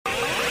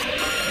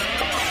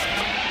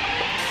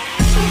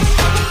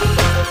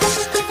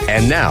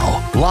And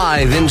now,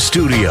 live in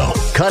studio,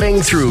 cutting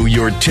through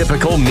your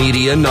typical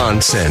media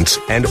nonsense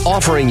and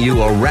offering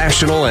you a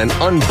rational and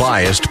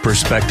unbiased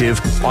perspective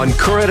on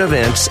current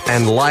events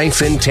and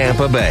life in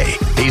Tampa Bay.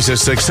 He's a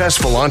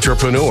successful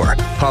entrepreneur,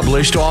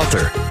 published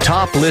author,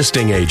 top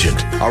listing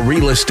agent, a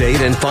real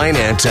estate and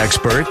finance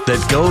expert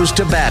that goes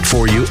to bat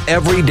for you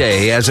every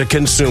day as a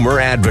consumer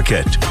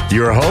advocate.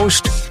 Your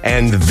host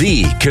and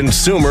the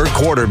consumer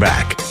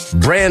quarterback,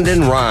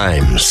 Brandon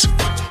Rhymes.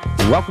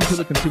 Welcome to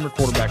the Consumer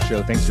Quarterback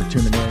Show. Thanks for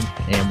tuning in,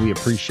 and we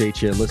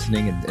appreciate you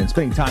listening and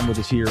spending time with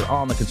us here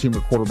on the Consumer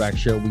Quarterback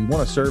Show. We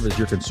want to serve as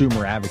your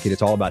consumer advocate.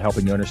 It's all about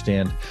helping you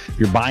understand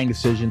your buying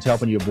decisions,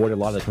 helping you avoid a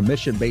lot of the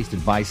commission-based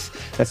advice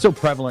that's so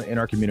prevalent in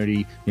our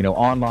community,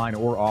 online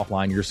or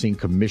offline. You're seeing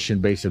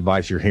commission-based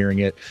advice. You're hearing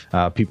it,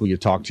 people you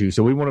talk to.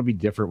 So we want to be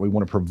different. We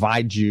want to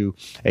provide you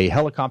a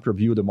helicopter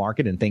view of the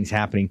market and things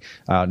happening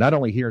not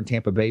only here in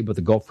Tampa Bay, but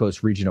the Gulf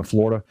Coast region of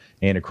Florida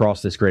and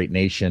across this great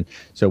nation.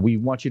 So we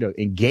want you to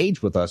engage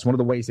with us. One of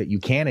the ways that you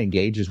can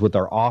engage is with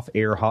our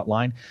off-air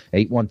hotline,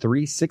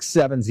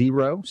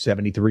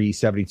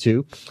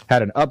 813-670-7372.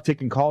 Had an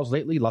uptick in calls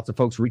lately. Lots of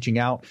folks reaching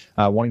out,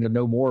 wanting to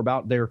know more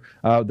about their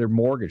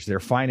mortgage, their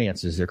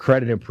finances, their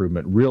credit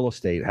improvement, real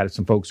estate. Had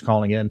some folks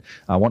calling in,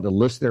 wanting to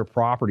list their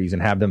properties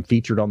and have them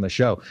featured on the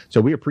show. So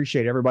we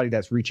appreciate everybody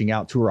that's reaching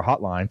out to our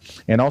hotline,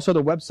 and also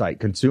the website,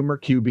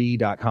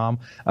 consumerqb.com.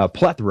 A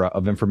plethora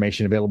of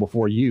information available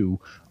for you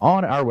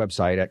on our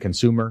website at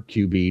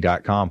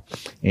consumerqb.com.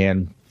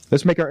 And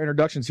let's make our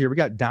introductions here. We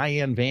got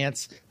Diane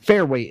Vance,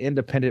 Fairway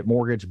Independent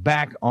Mortgage,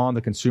 back on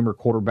the Consumer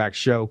Quarterback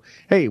Show.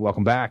 Hey,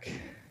 welcome back.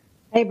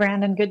 Hey,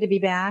 Brandon, good to be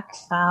back.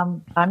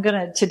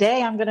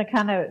 Today I'm gonna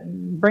kind of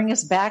bring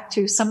us back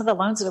to some of the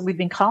loans that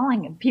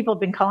people have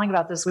been calling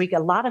about this week. A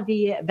lot of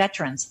VA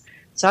veterans.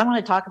 So I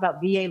want to talk about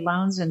VA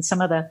loans and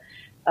some of the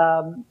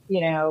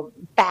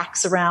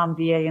facts around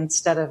VA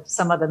instead of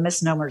some of the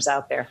misnomers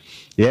out there.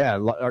 Yeah,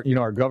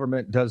 our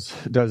government does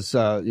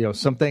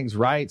some things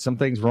right, some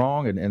things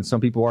wrong, and some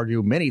people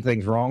argue many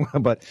things wrong.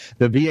 But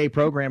the VA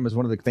program is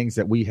one of the things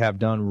that we have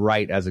done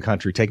right as a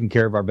country, taking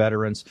care of our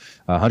veterans,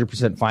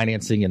 100%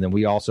 financing, and then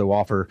we also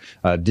offer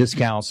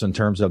discounts in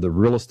terms of the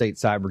real estate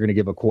side. We're going to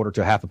give a quarter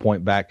to half a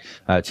point back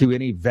to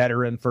any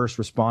veteran, first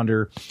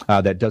responder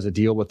that does a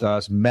deal with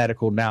us.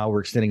 Medical now, we're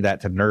extending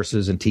that to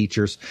nurses and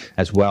teachers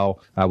as well.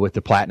 With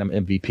the Platinum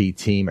MVP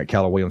team at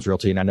Keller Williams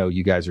Realty. And I know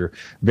you guys are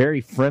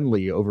very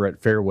friendly over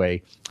at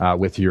Fairway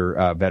with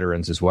your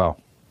veterans as well.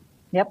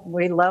 Yep,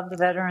 we love the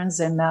veterans,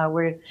 and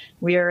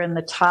we are in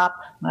the top.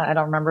 I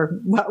don't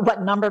remember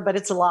what number, but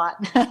it's a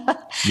lot.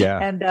 Yeah.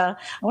 And I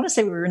want to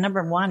say we were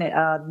number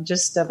one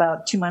just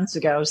about 2 months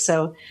ago.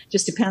 So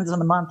just depends on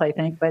the month, I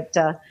think. But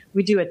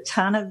we do a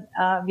ton of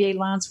VA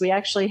loans. We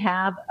actually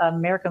have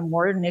American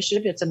Warrior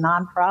Initiative. It's a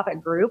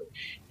nonprofit group,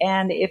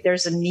 and if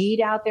there's a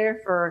need out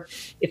there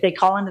if they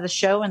call into the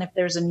show, and if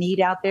there's a need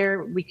out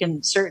there, we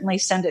can certainly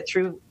send it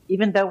through.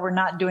 Even though we're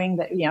not doing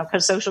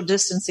because social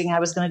distancing, I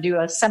was going to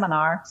do a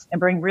seminar and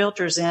bring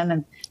realtors in,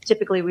 and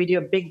typically we do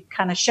a big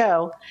kind of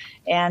show,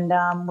 and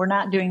we're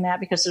not doing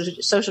that because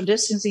of social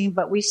distancing.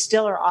 But we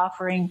still are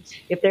offering,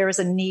 if there is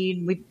a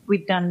need.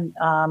 We've done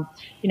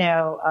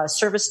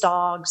service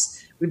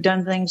dogs. We've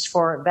done things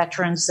for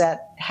veterans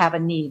that have a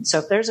need. So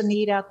if there's a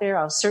need out there,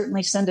 I'll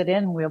certainly send it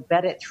in. We'll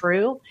vet it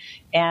through,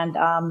 and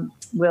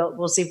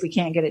we'll see if we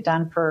can't get it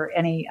done for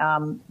any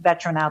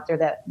veteran out there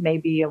that may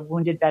be a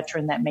wounded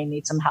veteran that may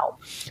need some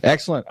help.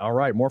 Excellent. All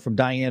right. More from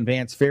Diane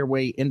Vance,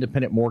 Fairway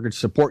Independent Mortgage.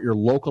 Support your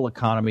local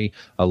economy,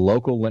 a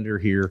local lender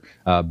here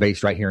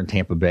based right here in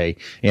Tampa Bay.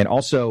 And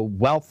also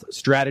wealth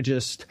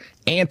strategist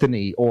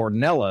Anthony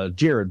Ornella,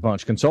 Jared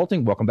Bunch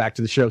Consulting. Welcome back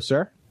to the show,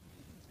 sir.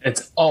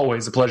 It's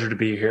always a pleasure to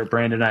be here,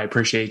 Brandon. I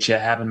appreciate you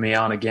having me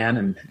on again.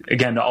 And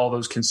again, to all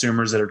those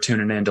consumers that are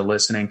tuning in to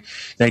listening,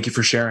 thank you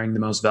for sharing the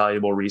most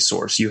valuable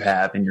resource you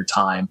have in your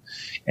time.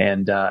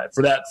 And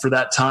for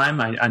that time,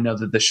 I know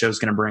that this show is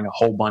going to bring a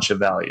whole bunch of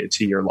value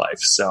to your life.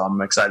 So I'm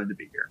excited to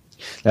be here.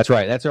 That's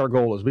right. That's our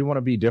goal. Is we want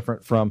to be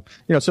different from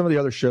some of the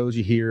other shows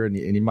you hear and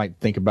you might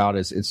think about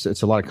is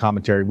it's a lot of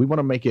commentary. We want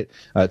to make it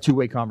a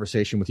two-way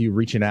conversation with you,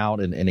 reaching out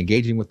and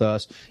engaging with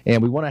us,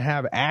 and we want to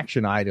have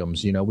action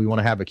items. We want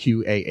to have a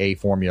QAA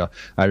formula.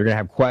 You're going to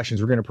have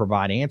questions. We're going to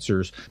provide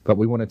answers, but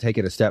we want to take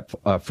it a step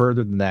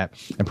further than that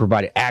and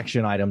provide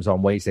action items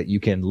on ways that you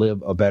can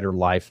live a better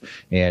life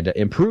and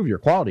improve your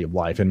quality of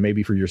life, and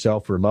maybe for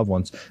yourself or loved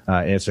ones.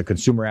 And it's a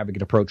consumer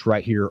advocate approach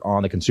right here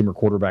on the Consumer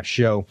Quarterback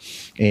Show.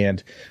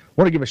 And I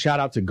want to give a shout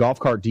out to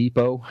Golf Cart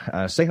Depot.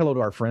 Say hello to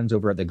our friends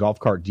over at the Golf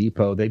Cart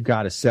Depot. They've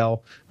got a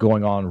sale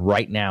going on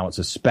right now. It's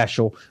a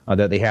special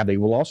that they have. They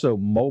will also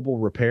mobile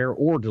repair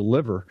or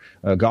deliver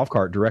a golf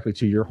cart directly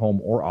to your home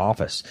or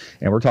office.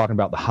 And we're talking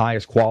about the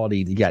highest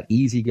quality. You got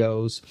Easy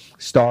Goes,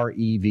 Star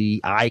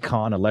EV,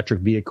 Icon electric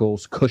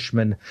vehicles,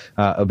 Cushman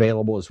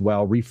available as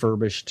well,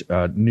 refurbished,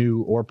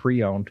 new or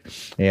pre-owned.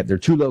 And there are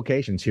two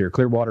locations here,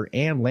 Clearwater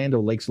and Land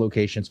Lakes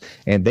locations,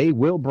 and they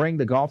will bring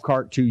the golf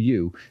cart to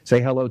you.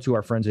 Say hello to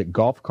our friends at at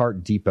Golf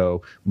Cart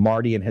Depot.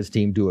 Marty and his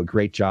team do a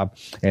great job,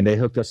 and they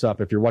hooked us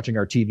up. If you're watching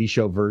our TV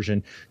show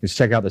version, just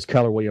check out this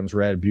Keller Williams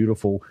red,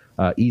 beautiful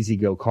Easy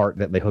Go cart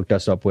that they hooked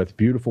us up with.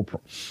 Beautiful.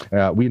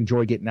 We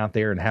enjoy getting out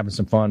there and having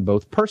some fun,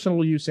 both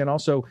personal use and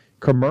also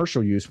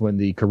commercial use when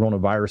the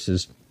coronavirus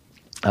is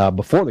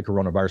before the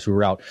coronavirus, we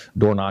were out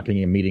door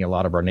knocking and meeting a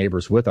lot of our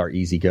neighbors with our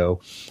Easy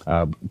Go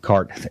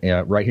cart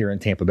right here in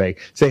Tampa Bay.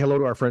 Say hello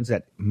to our friends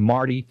at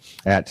Marty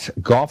at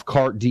Golf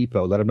Cart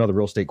Depot. Let them know the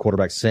real estate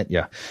quarterback sent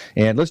you.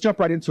 And let's jump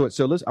right into it.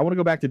 So I want to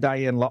go back to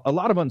Diane. A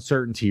lot of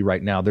uncertainty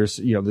right now.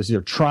 These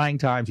are trying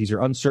times. These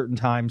are uncertain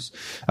times.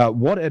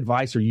 What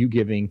advice are you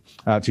giving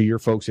to your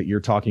folks that you're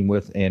talking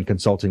with and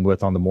consulting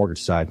with on the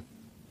mortgage side?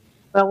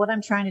 Well, what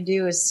I'm trying to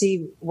do is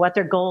see what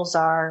their goals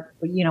are.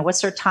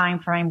 What's their time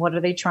frame? What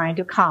are they trying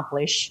to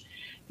accomplish?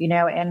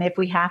 And if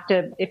we have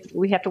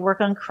to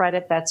work on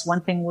credit, that's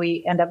one thing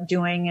we end up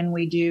doing. And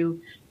we do,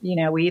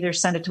 we either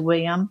send it to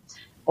William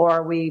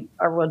or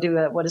we'll do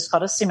what is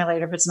called a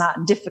simulator if it's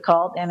not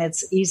difficult and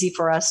it's easy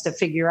for us to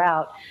figure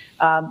out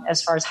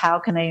as far as how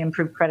can they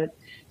improve credit.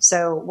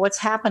 So what's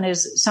happened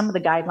is some of the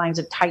guidelines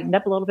have tightened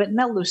up a little bit and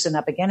they'll loosen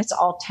up again. It's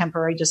all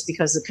temporary just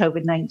because of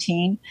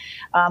COVID-19,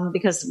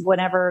 because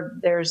whenever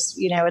there's,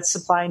 it's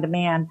supply and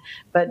demand.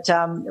 But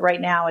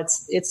right now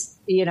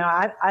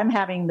I'm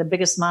having the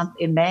biggest month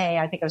in May.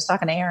 I think I was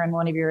talking to Aaron,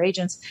 one of your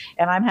agents,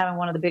 and I'm having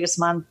one of the biggest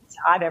months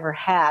I've ever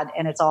had,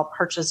 and it's all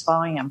purchase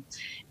volume.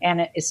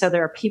 And so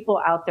there are people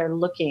out there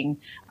looking.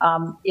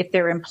 If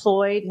they're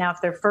employed, now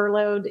if they're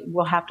furloughed,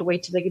 we'll have to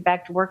wait till they get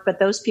back to work. But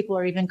those people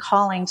are even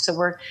calling.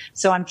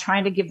 So I'm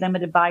trying to give them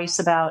advice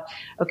about,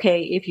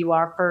 okay, if you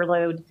are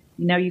furloughed,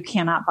 you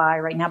cannot buy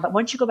right now. But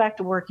once you go back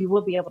to work, you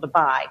will be able to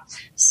buy.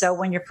 So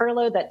when you're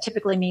furloughed, that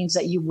typically means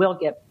that you will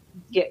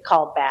get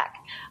called back.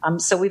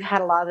 So we've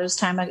had a lot of those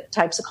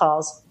types of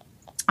calls.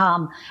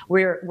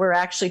 We're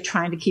actually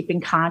trying to keep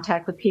in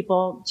contact with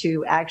people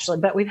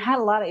but we've had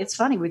it's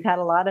funny, we've had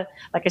a lot of,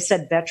 like I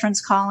said, veterans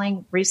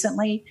calling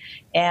recently.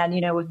 And,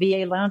 with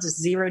VA loans, it's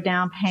zero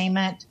down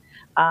payment.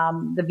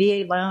 The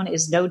VA loan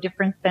is no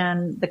different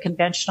than the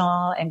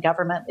conventional and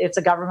government. It's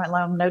a government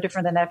loan, no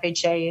different than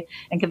FHA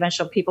and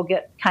conventional. People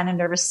get kind of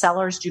nervous.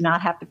 Sellers do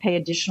not have to pay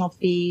additional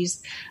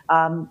fees.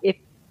 If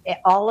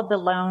all of the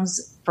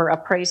loans for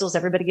appraisals,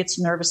 everybody gets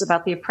nervous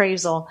about the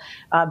appraisal.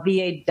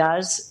 VA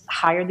does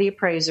hire the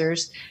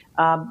appraisers,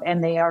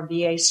 and they are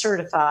VA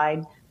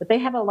certified, but they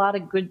have a lot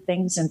of good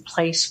things in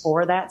place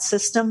for that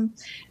system.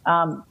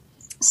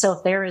 So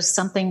if there is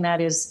something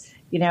that is,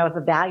 if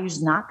the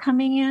value's not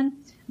coming in,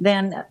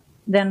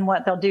 then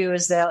what they'll do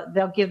is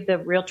they'll give the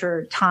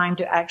realtor time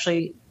to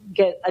actually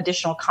get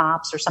additional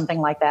comps or something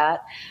like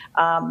that.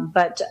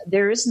 But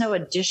there is no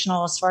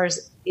additional, as far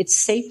as it's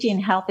safety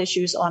and health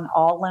issues on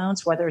all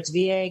loans, whether it's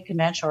VA,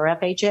 conventional, or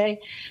FHA.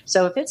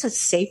 So if it's a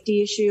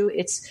safety issue,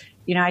 it's,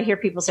 I hear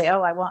people say,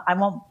 "Oh, I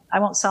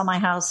won't sell my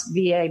house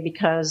VA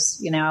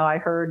because, I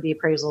heard the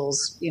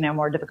appraisal's,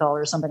 more difficult,"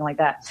 or something like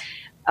that.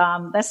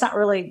 That's not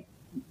really.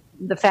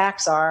 The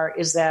facts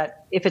is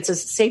that if it's a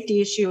safety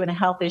issue and a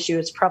health issue,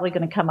 it's probably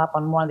going to come up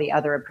on one of the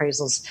other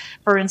appraisals.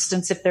 For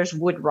instance, if there's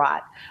wood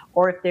rot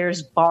or if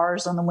there's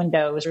bars on the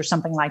windows or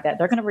something like that,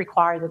 they're going to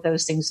require that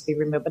those things be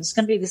removed. But it's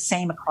going to be the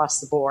same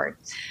across the board.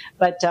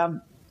 But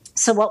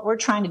so what we're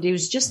trying to do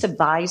is just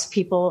advise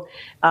people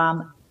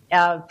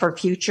for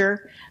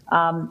future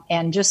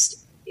and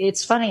just.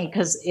 It's funny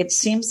because it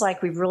seems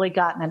like we've really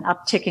gotten an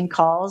uptick in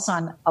calls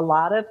on a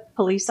lot of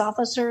police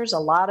officers, a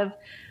lot of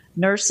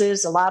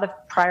nurses, a lot of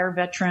prior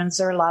veterans,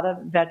 or a lot of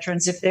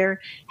veterans. If they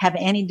have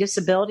any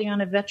disability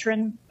on a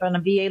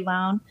VA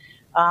loan,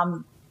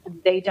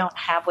 they don't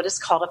have what is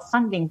called a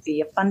funding fee.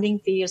 A funding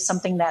fee is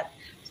something that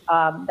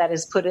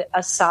is put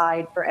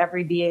aside for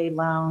every VA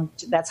loan.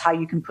 That's how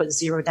you can put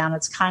zero down.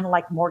 It's kind of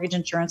like mortgage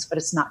insurance, but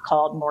it's not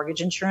called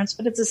mortgage insurance,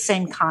 but it's the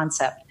same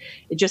concept.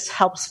 It just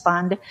helps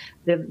fund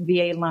the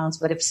VA loans.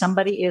 But if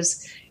somebody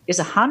is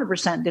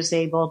 100%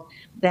 disabled,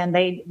 then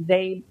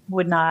they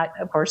would not,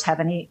 of course, have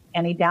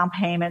any down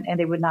payment, and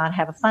they would not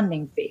have a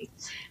funding fee.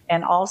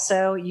 And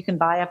also, you can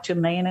buy up to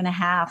 $1.5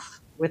 million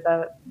with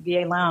a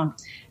VA loan,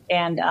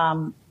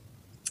 and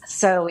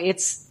so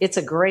it's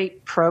a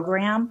great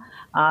program.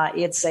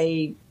 It's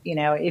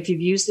if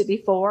you've used it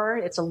before,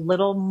 it's a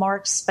little more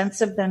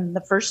expensive than the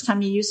first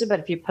time you use it.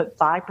 But if you put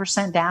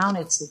 5% down,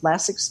 it's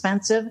less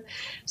expensive.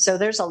 So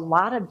there's a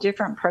lot of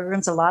different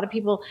programs. A lot of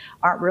people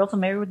aren't real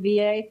familiar with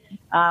VA,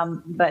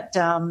 but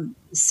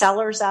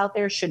sellers out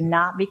there should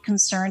not be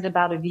concerned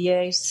about a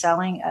VA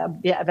selling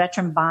a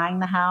veteran buying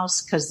the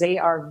house, because they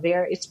are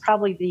it's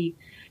probably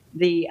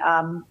the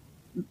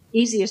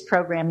easiest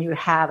program you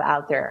have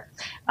out there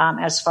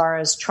as far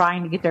as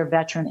trying to get their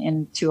veteran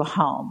into a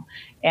home.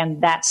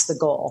 And that's the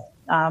goal.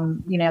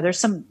 There's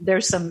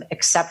some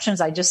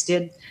exceptions. I just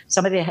did,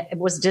 somebody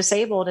was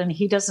disabled, and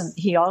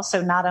he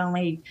also not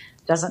only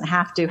doesn't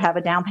have to have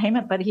a down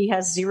payment, but he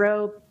has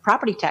zero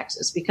property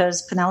taxes,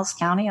 because Pinellas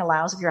County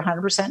allows, if you're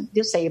 100%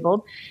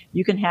 disabled,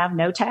 you can have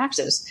no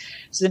taxes,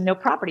 so no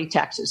property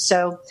taxes.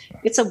 So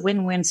it's a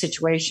win-win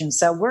situation.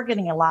 So we're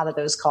getting a lot of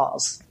those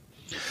calls.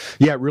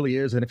 Yeah, it really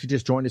is. And if you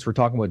just joined us, we're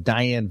talking with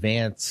Diane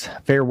Vance,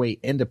 Fairway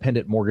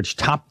Independent Mortgage,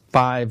 top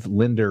 5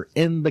 lender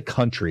in the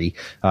country,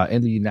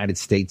 in the United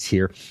States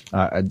here.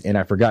 And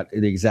I forgot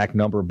the exact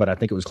number, but I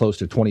think it was close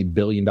to $20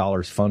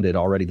 billion funded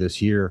already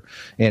this year.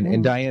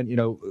 And Diane,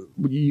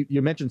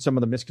 you mentioned some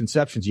of the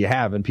misconceptions you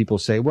have, and people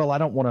say, well, I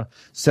don't want to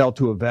sell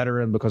to a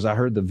veteran because I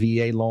heard the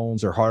VA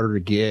loans are harder to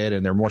get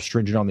and they're more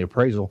stringent on the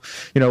appraisal.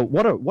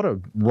 What a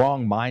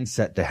wrong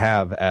mindset to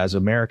have as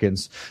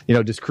Americans,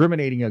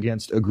 discriminating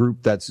against a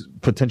group that's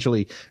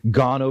potentially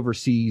gone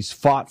overseas,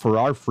 fought for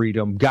our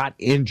freedom, got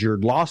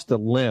injured, lost a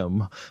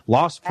limb,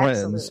 lost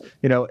friends,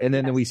 and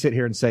then we sit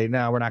here and say,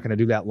 no, we're not going to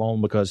do that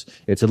loan because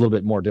it's a little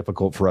bit more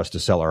difficult for us to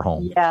sell our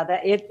home. Yeah,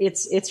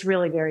 it's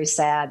really very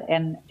sad.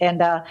 And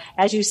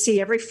as you see,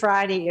 every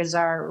Friday is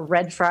our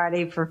Red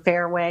Friday for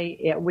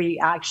Fairway. We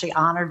actually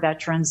honor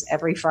veterans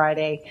every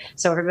Friday.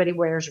 So everybody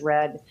wears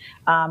red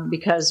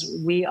because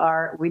we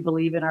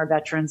believe in our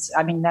veterans.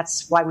 I mean,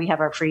 that's why we have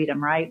our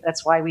freedom, right?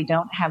 That's why we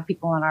don't have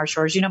people on our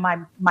shores.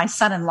 My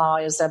son-in-law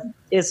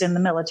is in the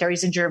military.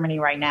 He's in Germany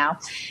right now,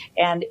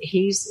 and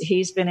he's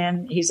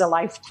a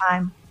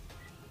lifetime.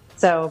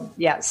 So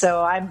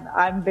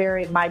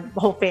my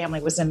whole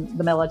family was in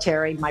the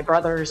military. My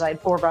brothers, I had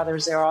 4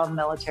 brothers. They were all in the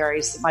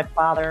military. So my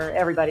father,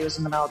 everybody was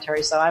in the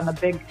military. So I'm a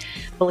big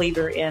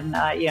believer in,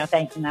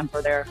 thanking them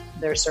for their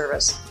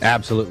service.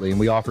 Absolutely. And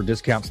we offer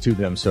discounts to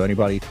them. So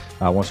anybody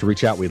wants to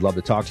reach out, we'd love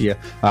to talk to you.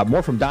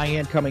 More from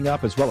Diane coming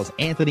up, as well as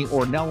Anthony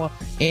Ornella,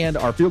 and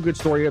our feel-good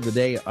story of the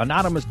day.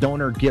 Anonymous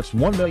donor gifts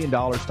 $1 million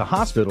to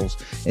hospitals.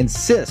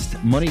 Insist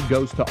money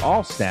goes to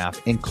all staff,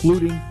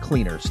 including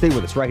cleaners. Stay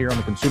with us right here on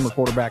the Consumer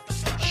Quarterback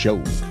Show.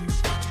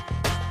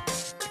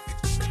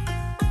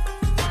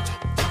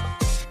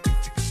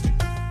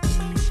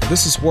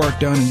 This is Work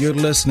Done, and you're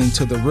listening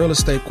to the Real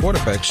Estate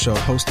Quarterback Show,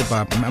 hosted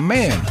by my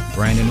man,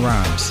 Brandon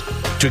Rhymes.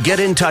 To get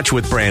in touch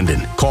with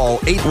Brandon, call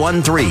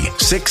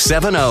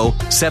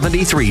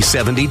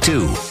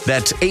 813-670-7372.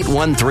 That's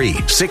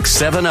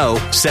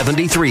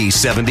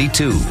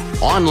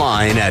 813-670-7372.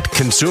 Online at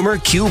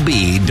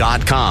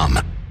consumerqb.com.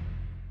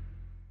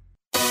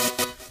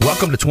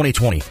 Welcome to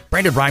 2020.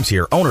 Brandon Rhymes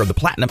here, owner of the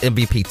Platinum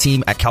MVP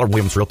team at Keller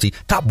Williams Realty,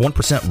 top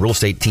 1% real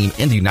estate team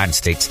in the United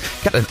States.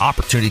 Got an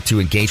opportunity to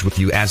engage with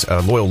you as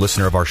a loyal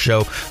listener of our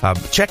show.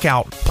 Check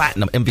out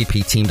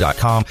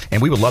PlatinumMVPteam.com,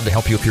 and we would love to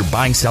help you if you're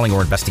buying, selling,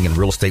 or investing in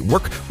real estate.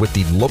 Work with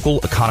the local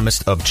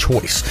economist of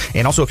choice.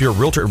 And also, if you're a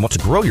realtor and want to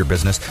grow your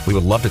business, we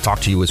would love to talk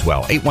to you as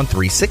well.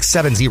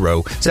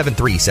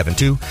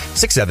 813-670-7372,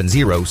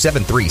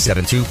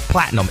 670-7372,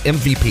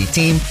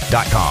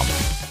 PlatinumMVPteam.com.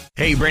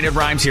 Hey, Brandon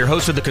Rhymes here,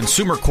 host of the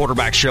Consumer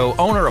Quarterback Show,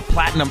 owner of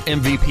Platinum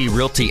MVP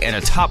Realty, and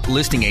a top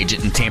listing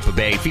agent in Tampa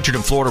Bay, featured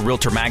in Florida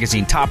Realtor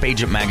Magazine, Top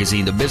Agent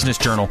Magazine, The Business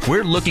Journal.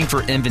 We're looking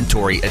for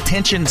inventory.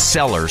 Attention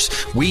sellers.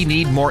 We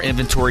need more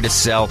inventory to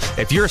sell.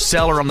 If you're a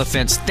seller on the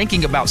fence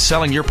thinking about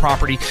selling your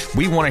property,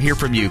 we want to hear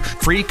from you.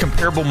 Free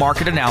comparable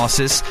market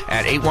analysis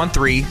at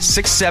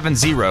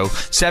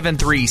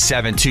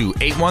 813-670-7372.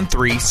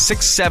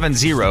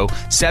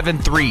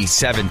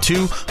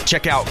 813-670-7372.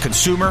 Check out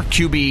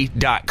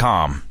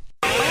consumerqb.com.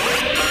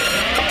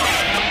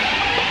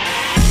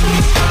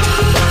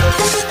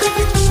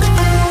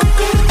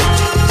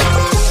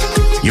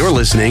 You're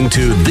listening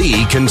to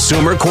The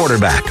Consumer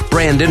Quarterback,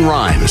 Brandon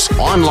Rhymes,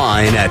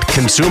 online at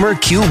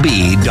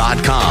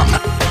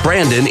consumerqb.com.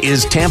 Brandon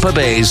is Tampa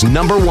Bay's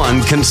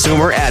 #1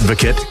 consumer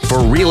advocate for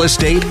real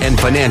estate and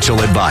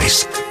financial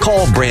advice.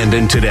 Call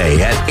Brandon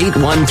today at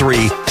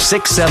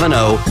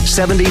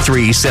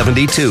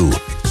 813-670-7372.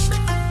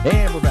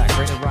 And we're back.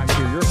 Brandon Rhymes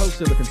here, your host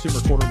of the Consumer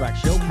Quarterback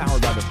Show,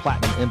 powered by the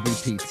Platinum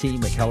MVP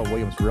team at Keller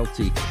Williams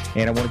Realty.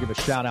 And I want to give a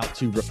shout out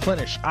to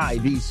Replenish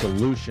IV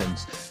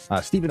Solutions.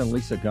 Stephen and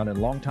Lisa Gunnan,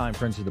 longtime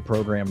friends of the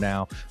program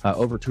now,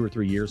 over 2 or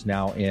 3 years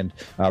now. And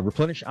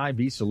Replenish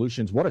IV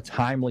Solutions, what a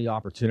timely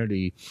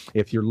opportunity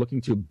if you're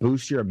looking to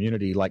boost your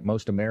immunity like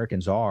most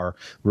Americans are.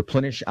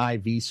 Replenish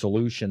IV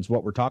Solutions,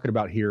 what we're talking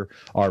about here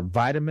are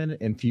vitamin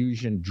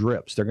infusion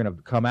drips. They're going to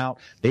come out.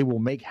 They will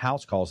make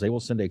house calls. They will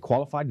send a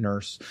qualified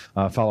nurse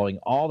following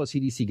all the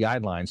CDC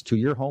guidelines to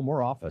your home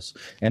or office,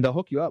 and they'll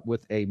hook you up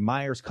with a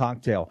Myers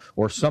cocktail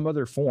or some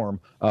other form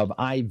of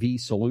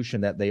IV solution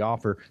that they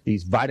offer,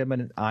 these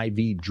vitamin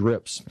IV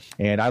drips.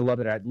 And I love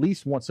it. At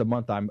least once a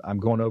month, I'm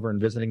going over and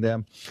visiting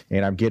them,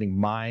 and I'm getting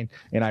mine,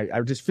 and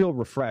I just feel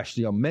refreshed.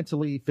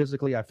 Mentally,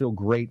 physically, I feel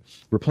great.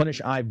 Replenish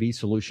IV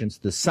Solutions,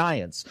 the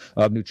science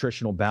of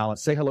nutritional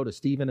balance. Say hello to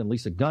Stephen and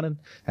Lisa Gunnan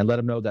and let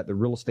them know that the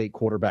Real Estate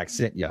Quarterback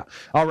sent you.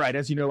 All right,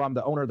 as you know, I'm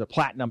the owner of the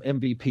Platinum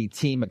MVP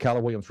team at Keller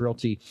Williams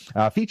Realty.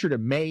 Featured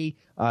in May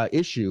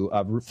issue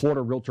of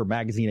Florida Realtor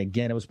Magazine.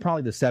 Again, it was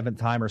probably the 7th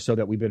time or so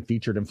that we've been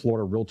featured in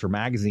Florida Realtor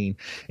Magazine,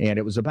 and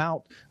it was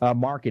about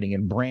marketing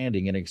and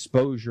branding and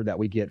exposure that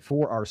we get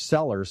for our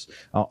sellers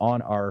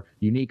on our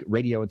unique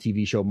radio and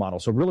TV show model.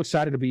 So real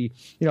excited to be,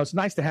 it's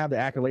nice to have the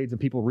accolades and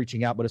people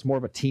reaching out, but it's more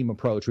of a team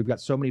approach. We've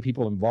got so many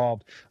people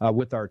involved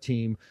with our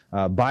team,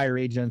 buyer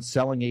agents,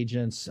 selling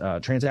agents,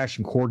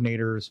 transaction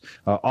coordinators,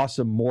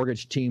 awesome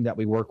mortgage team that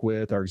we work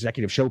with, our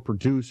executive show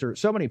producer,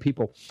 so many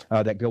people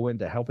that go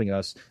into helping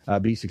us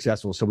be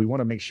successful. So we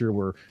want to make sure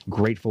we're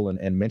grateful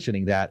and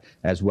mentioning that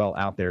as well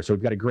out there. So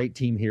we've got a great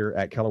team here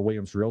at Keller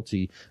Williams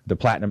Realty, the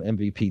Platinum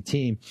MVP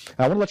team.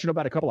 I want to let you know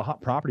about a couple of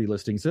hot property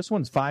listings. This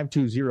one's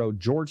 520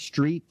 George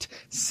Street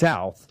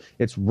South.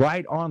 It's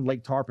right on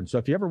Lake Tarpon. So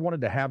if you ever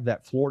wanted to have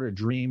that Florida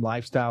dream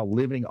lifestyle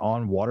living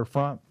on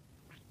waterfront,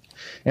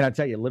 and I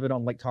tell you, living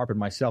on Lake Tarpon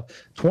myself,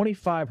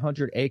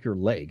 2,500 acre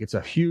lake. It's a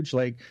huge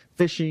lake,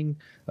 fishing,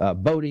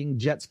 boating,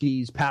 jet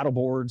skis, paddle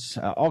boards,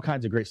 all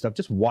kinds of great stuff.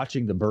 Just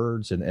watching the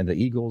birds and the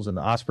eagles and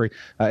the osprey.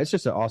 It's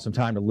just an awesome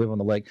time to live on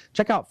the lake.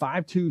 Check out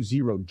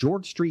 520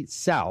 George Street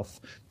South,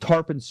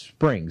 Tarpon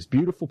Springs.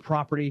 Beautiful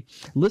property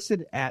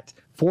listed at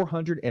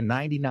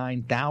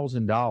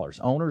 $499,000.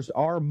 Owners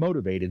are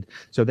motivated,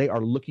 so they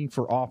are looking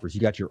for offers.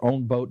 You got your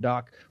own boat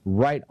dock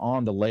right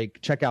on the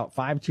lake. Check out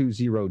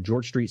 520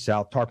 George Street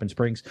South, Tarpon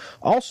Springs.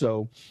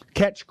 Also,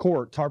 Ketch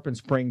Court, Tarpon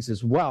Springs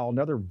as well,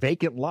 another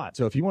vacant lot.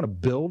 So if you want to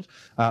build,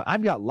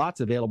 I've got lots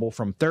available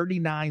from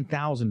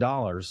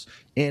 $39,000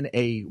 in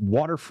a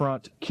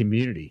waterfront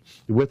community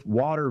with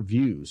water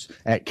views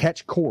at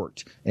Ketch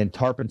Court in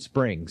Tarpon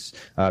Springs.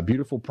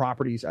 Beautiful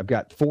properties. I've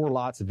got 4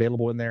 lots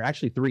available in there,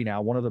 actually 3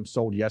 now. One of them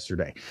sold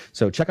yesterday.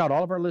 So check out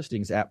all of our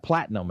listings at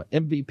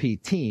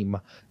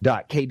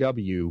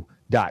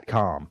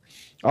platinummvpteam.kw.com.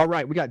 All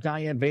right, we got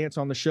Diane Vance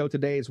on the show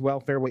today as well,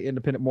 Fairway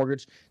Independent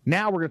Mortgage.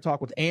 Now we're going to talk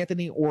with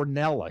Anthony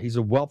Ornella. He's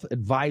a wealth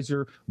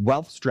advisor,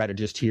 wealth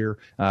strategist here,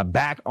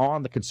 back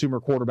on the Consumer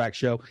Quarterback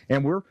Show.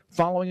 And we're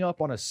following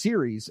up on a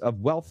series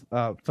of wealth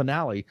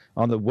finale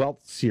on the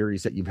wealth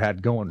series that you've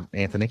had going,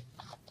 Anthony.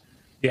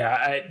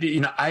 Yeah,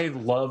 I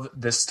love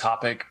this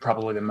topic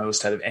probably the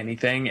most out of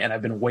anything, and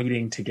I've been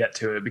waiting to get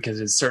to it because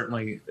it's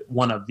certainly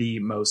one of the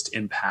most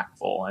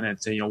impactful. And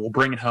it's, we'll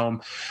bring it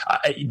home.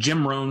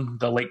 Jim Rohn,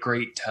 the late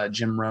great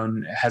Jim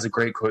Rohn, has a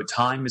great quote: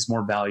 "Time is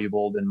more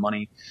valuable than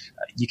money.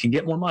 You can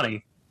get more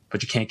money,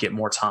 but you can't get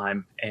more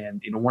time."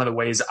 And one of the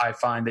ways I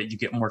find that you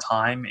get more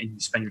time and you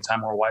spend your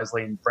time more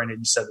wisely, and Brandon,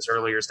 you said this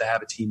earlier, is to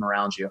have a team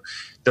around you.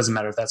 It doesn't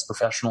matter if that's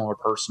professional or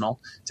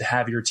personal. To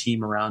have your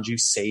team around you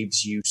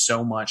saves you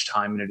so much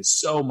time, and it is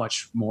so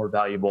much more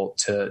valuable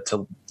to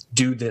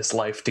do this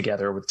life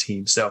together with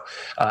teams. So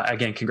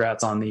again,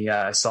 congrats on the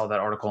I saw that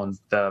article in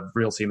the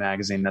Realty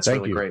magazine. That's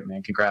really great,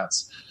 man.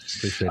 Congrats.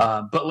 Appreciate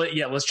it. But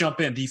let's jump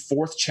in. The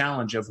 4th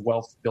challenge of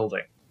wealth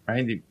building,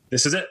 right?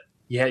 This is it.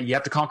 Yeah, you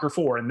have to conquer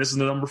 4, and this is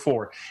the number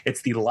 4.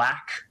 It's the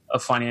lack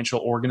of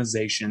financial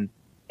organization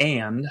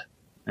and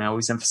I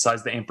always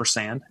emphasize the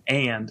ampersand,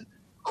 and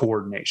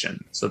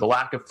coordination. So the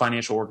lack of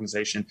financial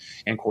organization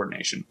and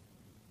coordination.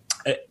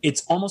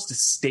 It's almost a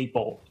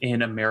staple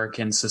in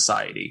American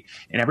society.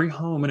 In every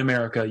home in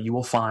America, you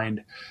will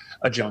find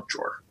a junk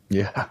drawer.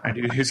 Yeah.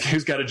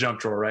 Who's got a junk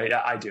drawer, right?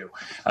 I do.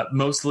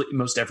 Most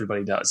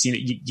everybody does.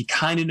 You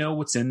kind of know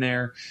what's in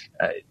there.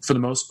 For the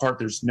most part,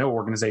 there's no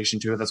organization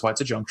to it. That's why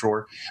it's a junk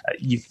drawer.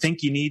 You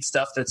think you need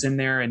stuff that's in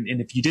there. And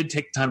if you did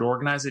take the time to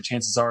organize it,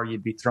 chances are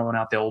you'd be throwing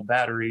out the old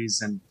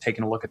batteries and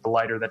taking a look at the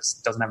lighter that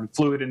doesn't have any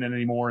fluid in it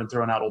anymore and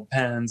throwing out old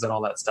pens and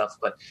all that stuff.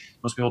 But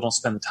most people don't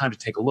spend the time to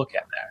take a look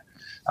at there.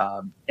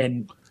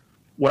 And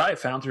what I have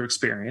found through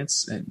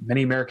experience, and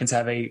many Americans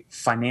have a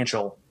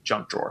financial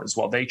junk drawer as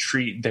well. They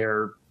treat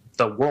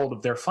the world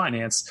of their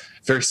finance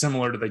very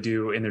similar to they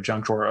do in their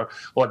junk drawer.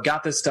 Well, I've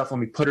got this stuff. Let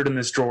me put it in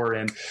this drawer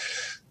and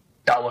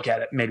I'll look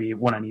at it maybe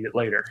when I need it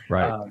later.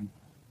 Right.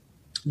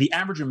 The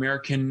average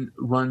American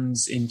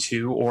runs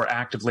into or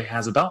actively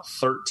has about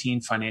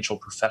 13 financial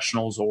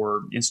professionals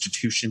or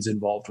institutions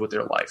involved with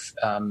their life.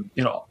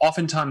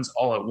 Oftentimes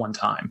all at one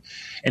time.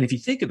 And if you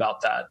think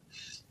about that,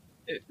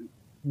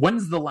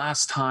 when's the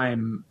last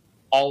time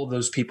all of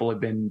those people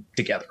have been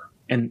together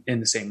in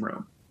the same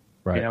room?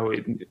 Right.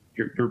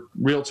 Your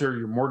realtor,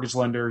 your mortgage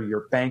lender,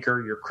 your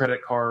banker, your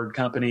credit card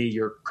company,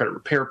 your credit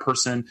repair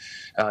person,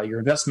 your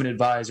investment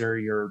advisor,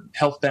 your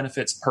health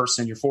benefits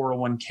person, your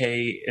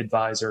 401k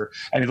advisor.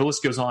 I mean, the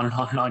list goes on and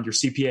on and on. Your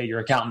CPA, your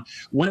accountant.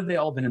 When have they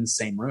all been in the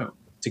same room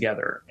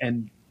together?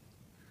 And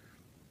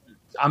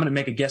I'm going to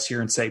make a guess here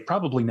and say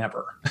probably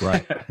never.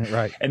 Right.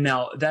 Right. And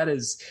now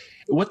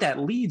what that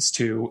leads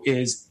to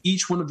is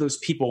each one of those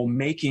people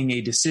making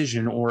a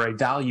decision or a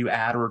value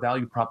add or a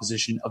value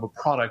proposition of a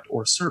product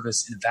or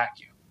service in a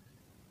vacuum.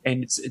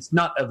 And it's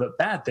not a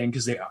bad thing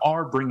because they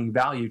are bringing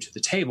value to the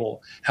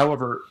table.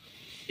 However,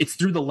 it's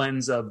through the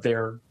lens of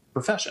their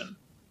profession.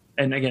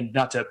 And again,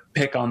 not to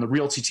pick on the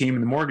realty team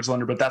and the mortgage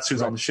lender, but that's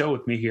who's on the show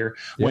with me here.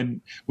 Yep.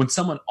 When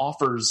someone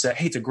offers,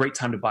 hey, it's a great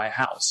time to buy a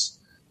house.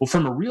 Well,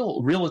 from a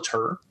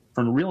realtor,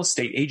 from a real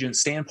estate agent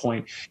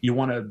standpoint, you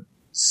want to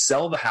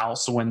sell the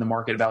house when the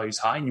market value is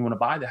high, and you want to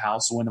buy the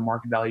house when the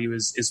market value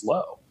is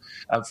low.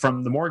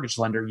 From the mortgage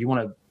lender, you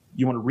want to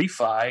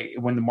refi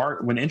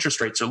when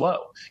interest rates are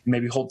low. You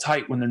maybe hold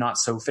tight when they're not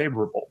so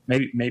favorable.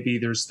 Maybe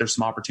there's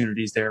some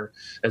opportunities there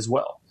as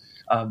well.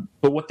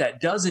 But what that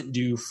doesn't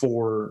do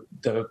for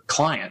the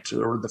client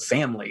or the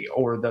family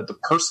or the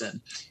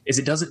person is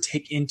it doesn't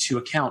take into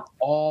account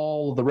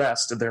all the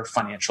rest of their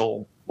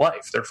financial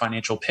life, their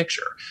financial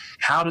picture.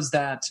 How does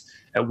that,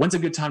 when's a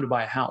good time to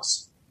buy a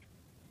house?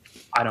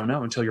 I don't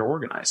know until you're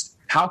organized.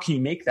 How can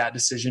you make that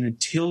decision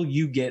until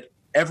you get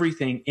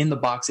everything in the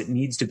box it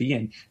needs to be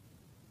in?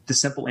 The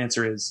simple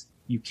answer is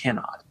you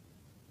cannot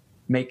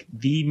make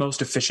the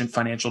most efficient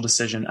financial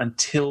decision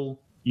until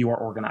you are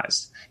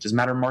organized. Doesn't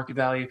matter market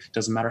value,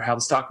 doesn't matter how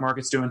the stock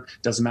market's doing,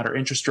 doesn't matter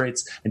interest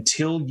rates,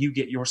 until you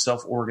get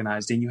yourself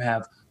organized and you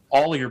have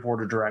all of your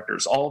board of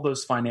directors, all of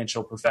those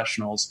financial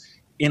professionals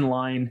in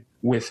line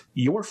with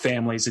your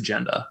family's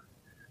agenda.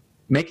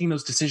 Making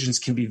those decisions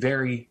can be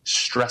very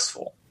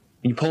stressful.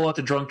 When you pull out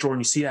the junk drawer and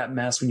you see that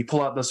mess, when you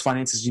pull out those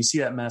finances and you see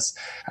that mess,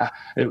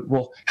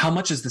 well, how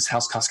much does this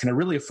house cost? Can I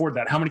really afford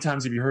that? How many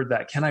times have you heard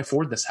that? Can I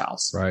afford this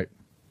house? Right.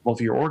 Well,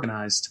 if you're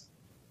organized,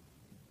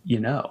 you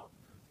know.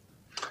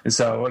 And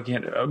so,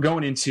 again,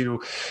 going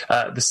into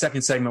the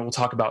second segment, we'll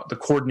talk about the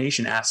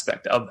coordination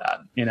aspect of that,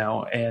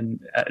 and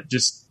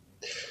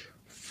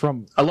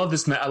I love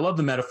this. I love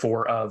the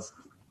metaphor of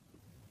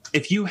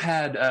if you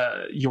had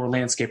your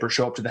landscaper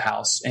show up to the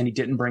house and he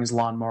didn't bring his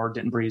lawnmower,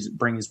 didn't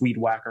bring his weed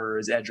whacker or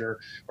his edger,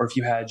 or if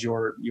you had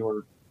your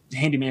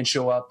handyman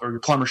show up or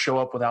your plumber show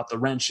up without the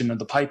wrench and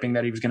the piping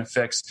that he was going to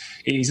fix,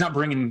 he's not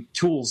bringing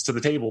tools to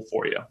the table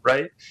for you,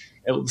 right?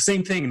 The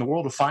same thing in the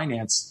world of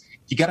finance.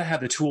 You got to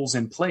have the tools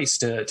in place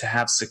to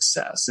have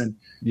success. And,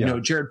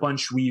 Jared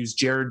Bunch, we use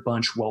Jared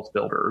Bunch Wealth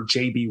Builder or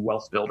JB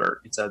Wealth Builder.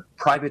 It's a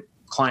private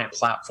client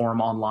platform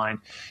online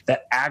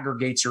that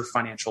aggregates your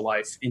financial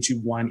life into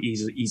one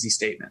easy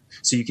statement.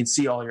 So you can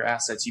see all your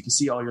assets, you can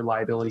see all your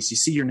liabilities, you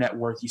see your net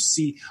worth, you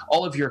see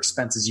all of your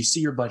expenses, you see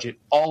your budget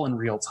all in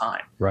real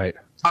time. Right.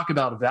 Talk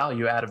about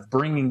value out of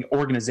bringing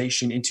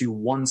organization into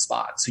one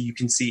spot so you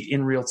can see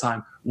in real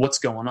time what's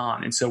going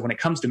on. And so when it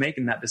comes to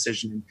making that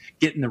decision and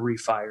getting the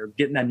refi or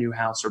getting that new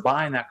house or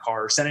buying that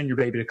car or sending your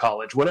baby to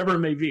college, whatever it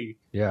may be,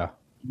 you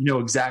know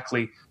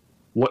exactly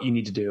what you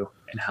need to do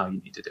and how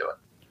you need to do it.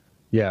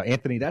 Yeah,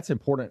 Anthony, that's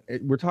important.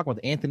 We're talking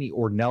with Anthony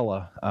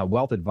Ornella,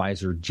 wealth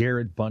advisor,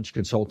 Jared Bunch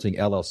Consulting,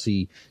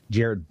 LLC,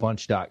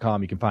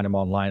 jaredbunch.com. You can find him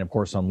online, of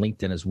course, on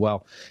LinkedIn as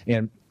well.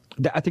 And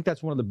I think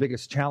that's one of the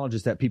biggest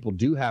challenges that people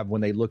do have when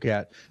they look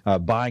at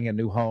buying a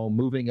new home,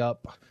 moving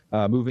up,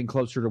 moving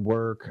closer to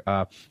work,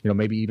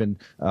 maybe even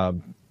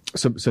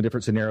some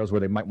different scenarios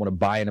where they might want to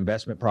buy an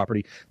investment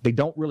property. They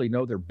don't really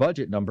know their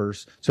budget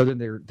numbers, so then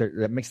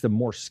that makes them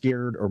more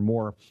scared or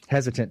more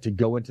hesitant to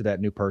go into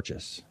that new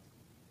purchase.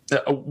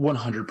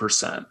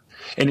 100%.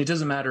 And it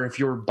doesn't matter if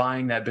you're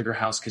buying that bigger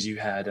house because you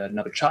had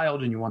another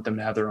child and you want them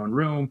to have their own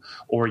room,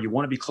 or you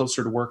want to be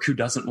closer to work. Who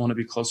doesn't want to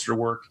be closer to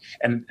work?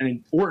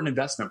 Or an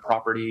investment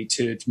property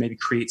to maybe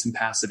create some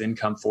passive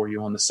income for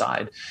you on the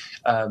side.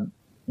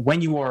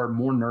 When you are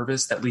more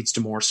nervous, that leads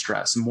to more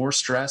stress. More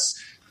stress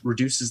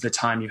reduces the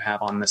time you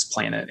have on this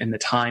planet, and the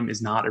time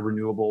is not a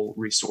renewable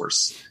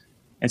resource.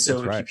 And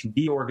so if you can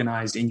be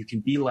organized and you can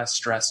be less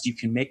stressed, you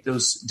can make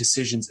those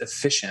decisions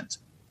efficient.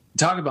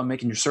 Talk about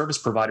making your service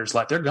provider's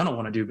life. They're going to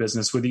want to do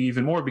business with you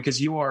even more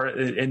because you are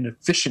an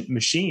efficient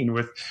machine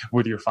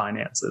with your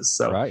finances.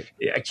 So I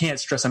can't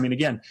stress. I mean,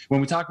 again,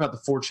 when we talk about the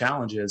 4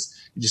 challenges,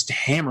 just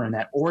hammering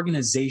that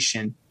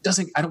organization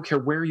I don't care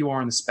where you are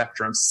on the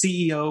spectrum,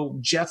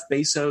 CEO, Jeff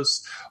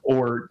Bezos,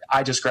 or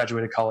I just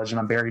graduated college and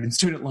I'm buried in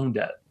student loan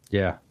debt.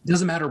 Yeah. It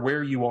doesn't matter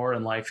where you are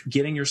in life.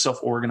 Getting yourself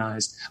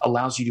organized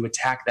allows you to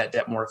attack that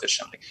debt more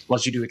efficiently,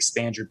 allows you to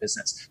expand your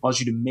business,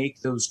 allows you to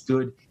make those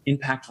good,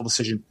 impactful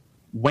decisions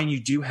when you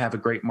do have a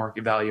great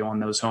market value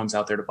on those homes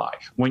out there to buy.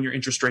 When your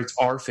interest rates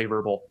are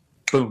favorable,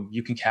 boom,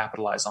 you can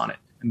capitalize on it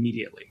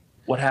immediately.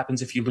 What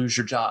happens if you lose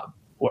your job?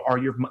 Or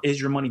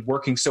is your money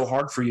working so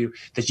hard for you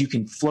that you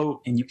can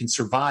float and you can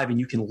survive and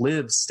you can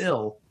live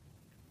still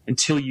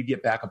until you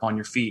get back up on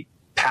your feet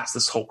past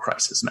this whole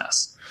crisis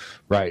mess?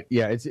 Right.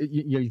 Yeah.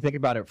 You think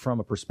about it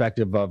from a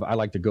perspective of, I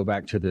like to go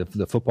back to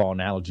the football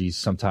analogies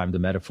sometimes, the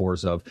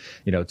metaphors of,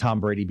 Tom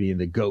Brady being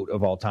the GOAT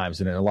of all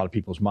times and in a lot of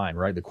people's mind,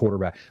 right? The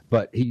quarterback,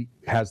 but he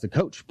has the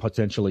coach,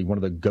 potentially one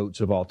of the GOATs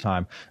of all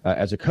time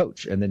as a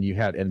coach. And then you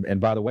had, and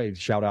by the way,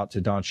 shout out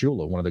to Don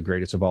Shula, one of the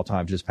greatest of all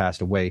time, just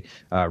passed away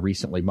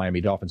recently.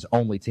 Miami Dolphins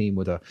only team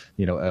with a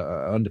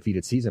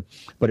undefeated season,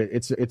 but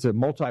it's a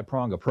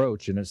multi-pronged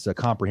approach, and it's a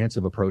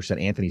comprehensive approach that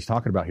Anthony's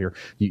talking about here.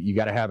 You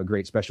got to have a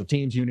great special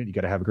teams unit. You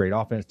got to have a great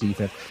offense,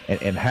 defense,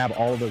 and have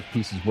all of those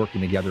pieces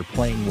working together,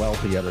 playing well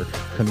together,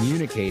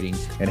 communicating,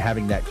 and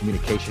having that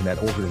communication,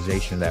 that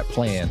organization, that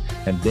plan.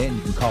 And then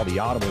you can call the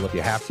audible if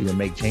you have to and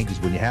make changes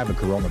when you have a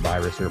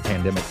coronavirus or a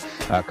pandemic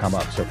come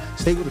up. So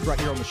stay with us right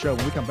here on the show.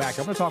 When we come back,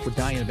 I'm going to talk with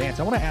Diane Vance.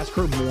 I want to ask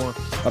her more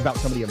about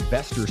some of the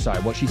investor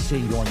side, what she's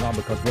seeing going on,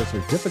 because where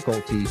there's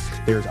difficulty,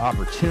 there's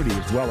opportunity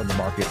as well in the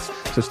markets.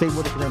 So stay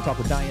with us. We're going to talk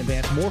with Diane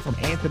Vance, more from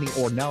Anthony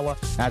Ornella,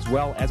 as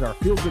well as our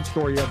feel-good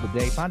story of the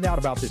day. Find out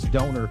about this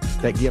donor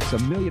that gives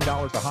 $1 million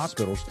to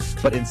hospitals,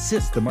 but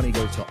insists the money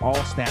goes to all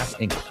staff,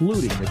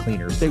 including the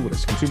cleaners. Stay with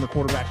us. Consumer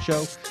Quarterback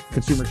Show,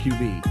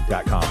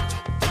 ConsumerQB.com.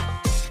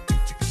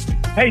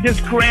 Hey, this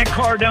is Grant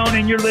Cardone,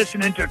 and you're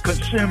listening to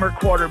Consumer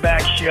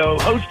Quarterback Show,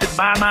 hosted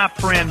by my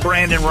friend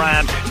Brandon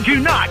Rhymes. Do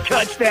not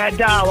touch that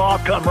dial. I'll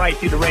come right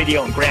through the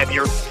radio and grab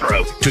your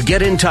throat. To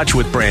get in touch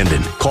with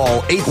Brandon,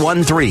 call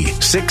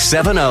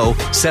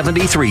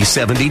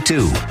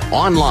 813-670-7372.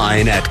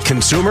 Online at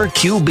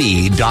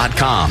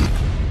ConsumerQB.com.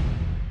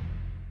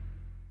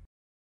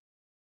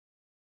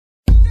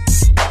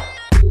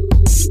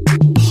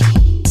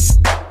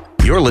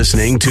 You're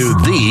listening to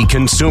the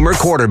Consumer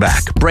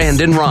Quarterback,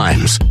 Brandon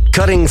Rhymes,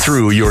 cutting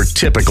through your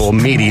typical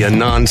media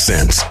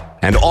nonsense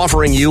and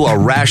offering you a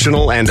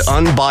rational and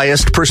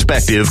unbiased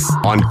perspective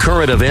on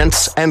current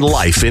events and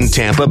life in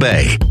Tampa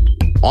Bay.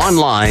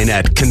 Online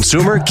at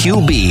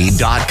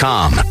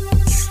ConsumerQB.com.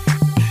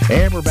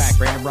 And we're back.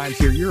 Brandon Rhymes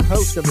here, your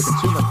host of the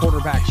Consumer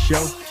Quarterback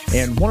Show.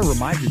 And want to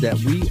remind you that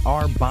we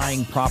are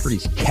buying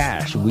properties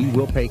cash. We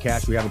will pay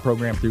cash. We have a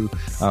program through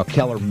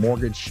Keller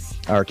Mortgage,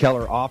 or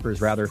Keller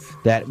Offers, rather,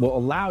 that will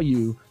allow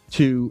you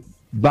to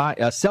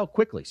sell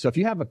quickly. So if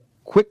you have a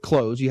quick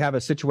close, you have a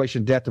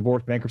situation, death,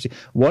 divorce, bankruptcy,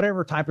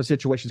 whatever type of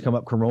situations come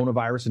up,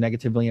 coronavirus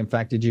negatively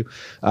infected you,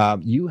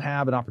 you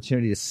have an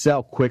opportunity to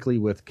sell quickly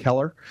with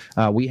Keller.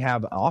 We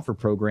have an offer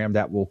program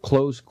that will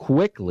close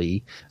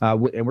quickly,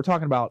 and we're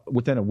talking about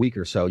within a week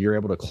or so, you're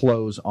able to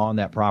close on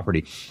that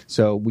property.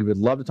 So we would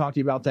love to talk to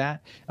you about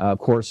that. Of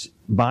course,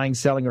 buying,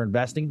 selling, or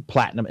investing,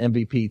 Platinum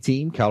MVP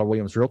team, Keller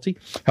Williams Realty,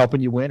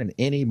 helping you win in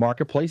any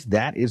marketplace.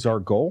 That is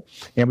our goal.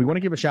 And we want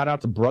to give a shout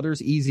out to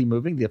Brothers Easy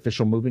Moving, the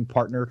official moving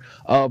partner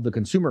of the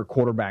Consumer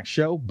Quarterback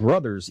Show.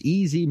 Brothers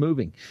Easy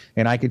Moving.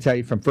 And I can tell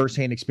you from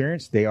firsthand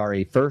experience, they are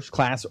a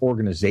first-class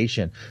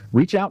organization.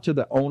 Reach out to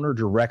the owner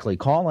directly.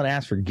 Call and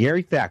ask for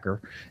Gary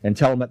Thacker and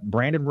tell him that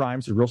Brandon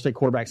Rhymes, the real estate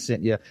quarterback,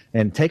 sent you,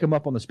 and take him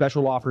up on the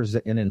special offers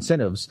and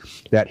incentives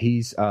that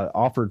he's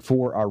offered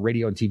for our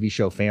radio and TV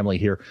show family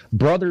here.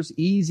 Brothers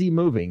Easy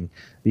Moving,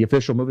 the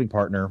official moving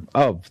partner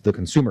of the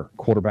Consumer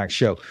Quarterback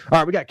Show. All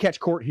right, we got Catch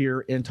Court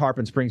here in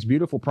Tarpon Springs.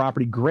 Beautiful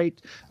property,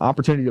 great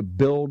opportunity to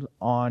build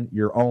on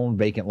your own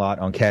vacant lot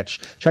on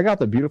Catch. Check out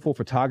the beautiful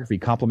photography,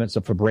 compliments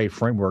of Fabre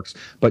Frameworks.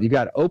 But you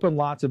got open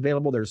lots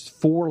available. There's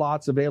 4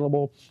 lots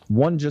available.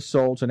 1 just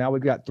sold, so now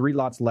we've got 3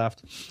 lots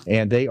left,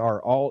 and they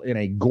are all in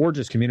a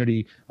gorgeous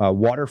community,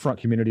 waterfront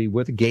community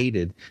with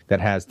gated that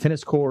has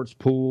tennis courts,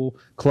 pool,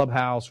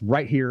 clubhouse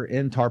right here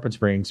in Tarpon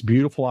Springs.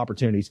 Beautiful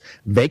opportunities.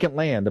 Vacant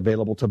land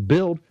available to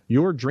build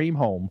your dream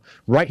home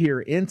right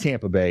here in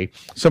Tampa Bay.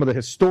 Some of the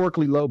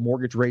historically low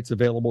mortgage rates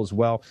available as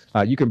well.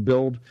 You can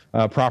build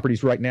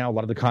properties right now. A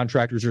lot of the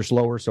contractors are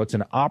slower, so it's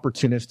an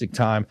opportunistic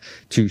time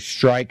to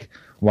strike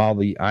while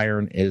the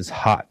iron is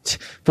hot.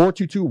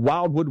 422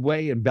 Wildwood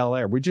Way in Bel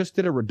Air. We just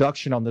did a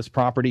reduction on this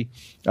property,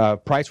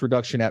 price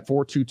reduction at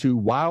 422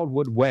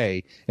 Wildwood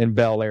Way in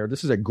Bel Air.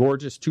 This is a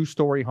gorgeous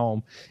 2-story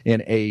home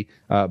in a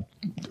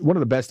one of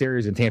the best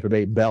areas in Tampa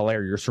Bay, Bel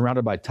Air. You're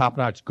surrounded by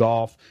top-notch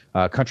golf,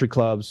 country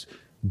clubs,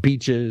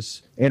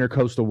 beaches,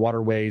 intercoastal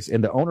waterways,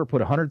 and the owner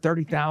put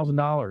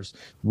 $130,000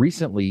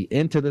 recently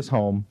into this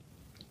home,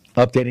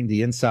 updating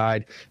the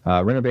inside,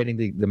 renovating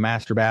the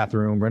master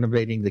bathroom,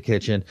 renovating the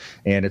kitchen,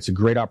 and it's a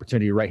great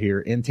opportunity right here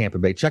in Tampa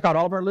Bay. Check out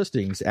all of our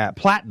listings at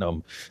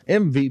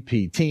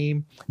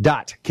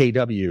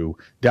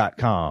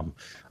PlatinumMVPTeam.kw.com.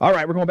 All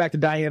right, we're going back to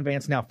Diane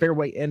Vance now.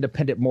 Fairway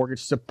Independent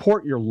Mortgage.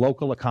 Support your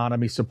local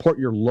economy. Support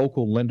your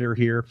local lender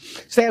here.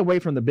 Stay away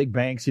from the big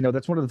banks. You know,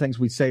 that's one of the things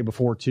we say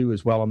before, too,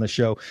 as well on the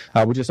show.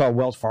 We just saw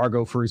Wells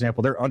Fargo, for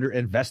example. They're under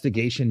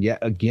investigation yet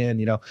again.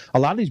 You know, a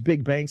lot of these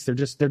big banks,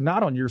 they're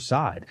not on your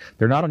side.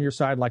 They're not on your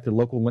side like the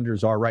local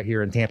lenders are right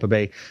here in Tampa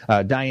Bay.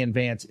 Diane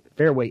Vance,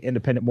 Fairway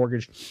Independent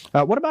Mortgage.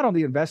 What about on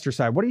the investor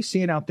side? What are you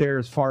seeing out there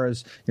as far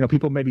as, you know,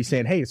 people maybe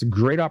saying, hey, it's a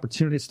great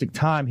opportunistic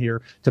time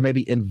here to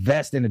maybe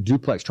invest in a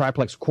duplex,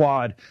 triplex,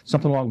 quad,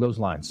 something along those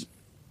lines?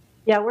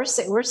 Yeah,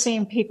 we're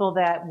seeing people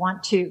that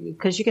want to,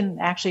 because you can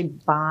actually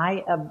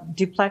buy a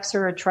duplex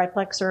or a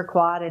triplex or a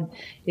quad, and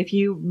if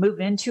you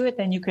move into it,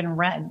 then you can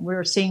rent.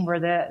 We're seeing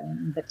where that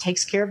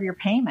takes care of your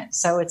payment,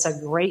 so it's a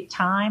great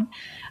time.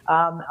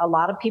 A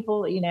lot of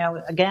people, you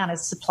know, again,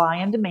 it's supply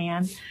and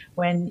demand.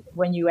 When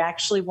you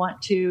actually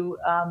want to,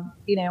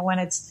 you know, when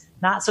it's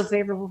not so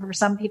favorable for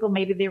some people,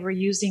 maybe they were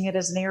using it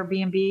as an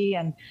Airbnb,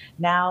 and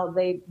now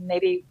they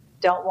maybe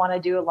don't want to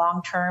do a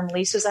long-term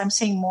leases. I'm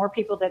seeing more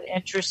people that are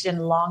interested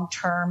in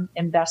long-term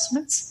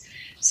investments.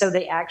 So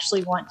they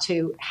actually want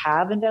to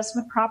have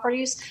investment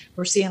properties.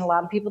 We're seeing a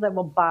lot of people that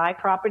will buy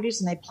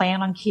properties and they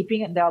plan on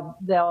keeping it.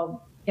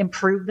 They'll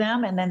improve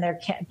them, and then they're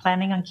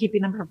planning on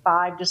keeping them for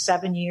 5 to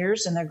 7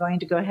 years, and they're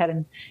going to go ahead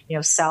and, you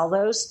know, sell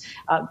those.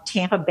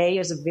 Tampa Bay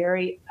is a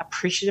very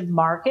appreciative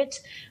market.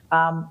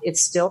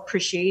 It's still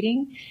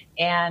appreciating.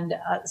 And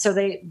so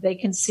they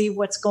can see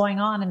what's going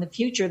on in the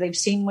future. They've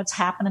seen what's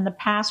happened in the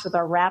past with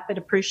our rapid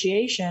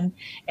appreciation,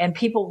 and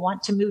people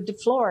want to move to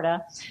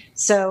Florida.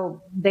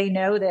 So they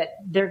know that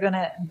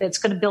it's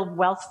going to build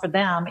wealth for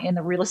them in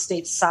the real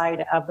estate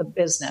side of the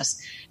business.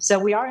 So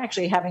we are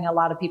actually having a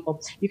lot of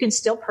people. You can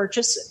still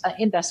purchase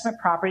investment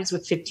properties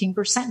with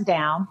 15%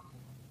 down.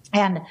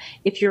 And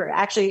if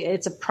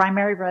it's a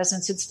primary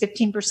residence, it's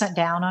 15%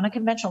 down on a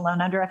conventional loan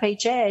under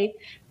FHA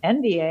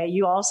and VA.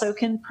 You also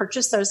can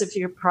purchase those if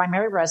you're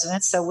primary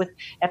residence. So with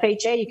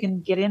FHA, you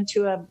can get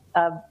into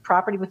a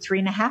property with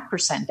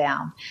 3.5%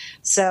 down.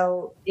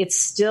 So it's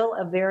still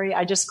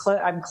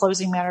I'm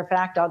closing, matter of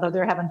fact, although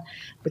they're having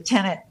the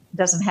tenant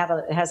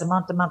has a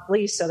month-to-month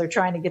lease, so they're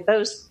trying to get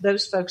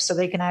those folks so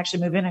they can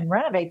actually move in and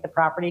renovate the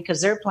property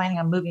because they're planning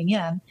on moving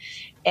in,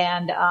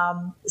 and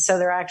so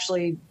they're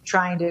actually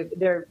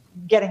they're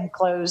getting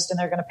closed, and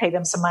they're going to pay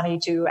them some money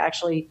to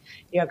actually,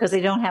 because they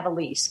don't have a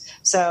lease,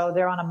 so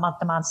they're on a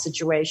month-to-month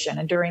situation.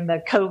 And during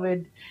the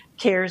COVID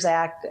CARES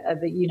Act,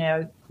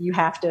 you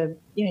have to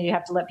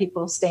let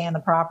people stay in the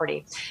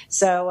property.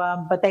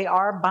 So, but they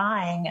are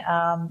buying.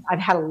 I've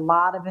had a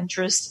lot of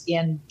interest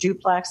in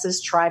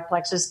duplexes,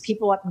 triplexes,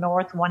 people up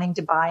north wanting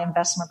to buy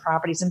investment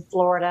properties in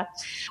Florida,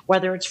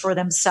 whether it's for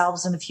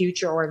themselves in the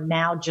future or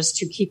now just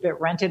to keep it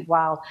rented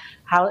while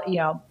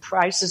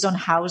prices on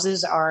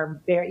houses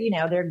are very,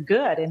 they're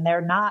good and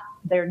they're not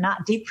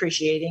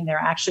depreciating. They're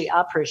actually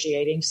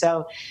appreciating.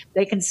 So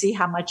they can see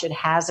how much it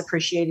has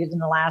appreciated in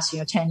the last,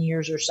 10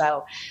 years or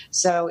so.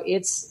 So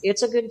it's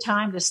a good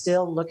time to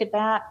still look at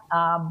that.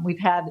 We've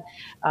had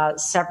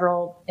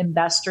several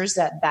investors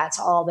that's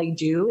all they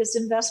do is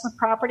investment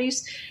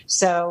properties.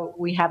 So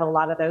we have a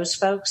lot of those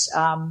folks.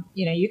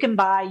 You can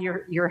buy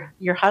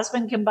your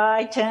husband can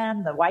buy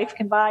 10, the wife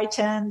can buy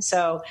 10.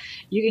 So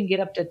you can get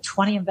up to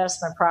 20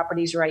 investment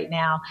properties right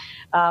now.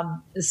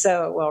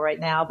 Right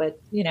now, but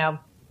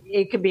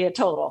it could be a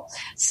total.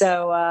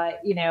 So,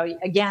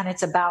 again,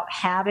 it's about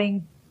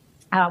having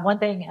one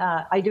thing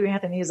I do,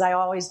 Anthony, is I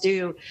always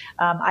do.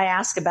 I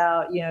ask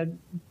about,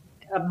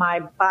 my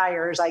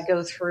buyers. I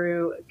go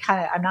through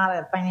I'm not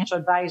a financial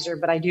advisor,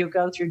 but I do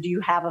go through, do you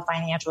have a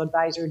financial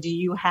advisor? Do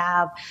you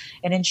have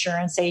an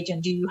insurance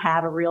agent? Do you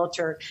have a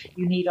realtor?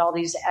 You need all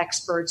these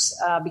experts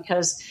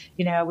because,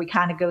 we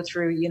kind of go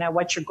through,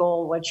 what's your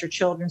goal? What's your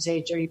children's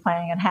age? Are you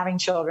planning on having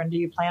children? Do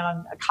you plan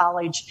on a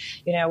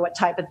college? What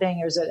type of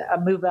thing? Is it a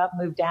move up,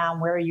 move down?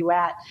 Where are you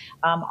at?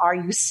 Are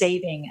you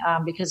saving?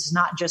 Because it's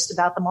not just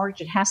about the mortgage.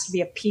 It has to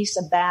be a piece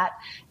of that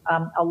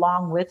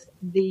along with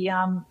the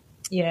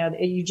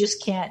you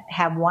just can't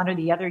have one or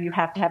the other. You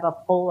have to have a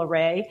full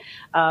array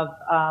of,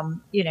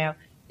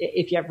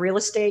 if you have real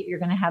estate, you're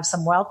going to have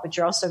some wealth, but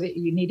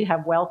you need to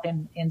have wealth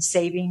in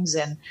savings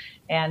and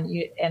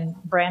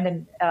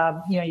Brandon,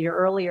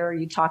 earlier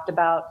you talked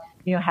about,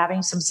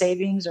 having some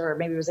savings, or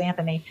maybe it was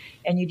Anthony,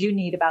 and you do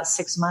need about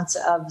 6 months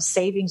of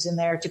savings in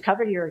there to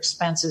cover your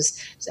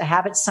expenses. So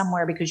have it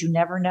somewhere because you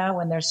never know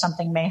when there's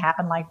something may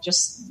happen, like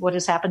just what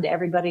has happened to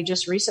everybody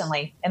just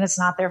recently, and it's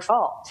not their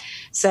fault.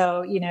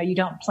 So, you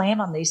don't plan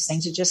on these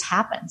things. It just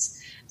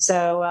happens.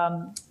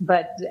 So,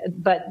 but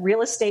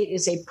real estate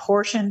is a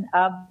portion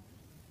of.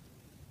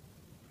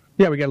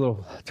 Yeah, we got a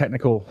little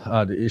technical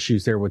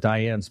issues there with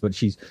Diane's, but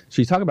she's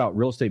talking about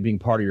real estate being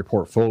part of your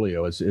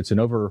portfolio. It's an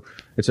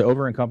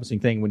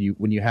over-encompassing thing.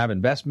 When you have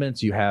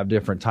investments, you have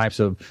different types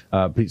of.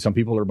 Some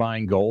people are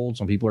buying gold,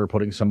 some people are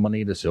putting some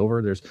money into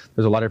silver. There's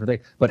a lot of different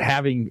things, but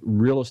having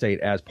real estate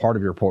as part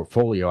of your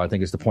portfolio, I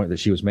think, is the point that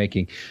she was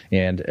making.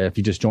 And if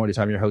you just joined us,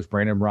 I'm your host,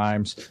 Brandon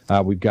Rhymes.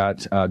 We've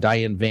got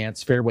Diane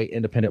Vance, Fairway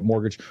Independent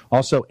Mortgage,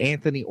 also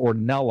Anthony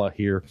Ornella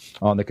here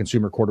on the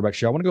Consumer Quarterback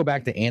Show. I want to go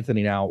back to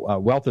Anthony now,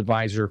 wealth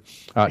advisor.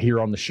 Here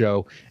on the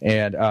show.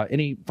 And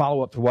any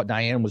follow-up to what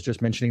Diane was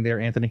just mentioning there,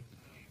 Anthony?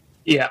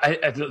 Yeah,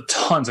 I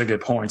tons of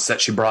good points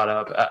that she brought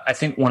up. I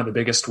think one of the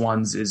biggest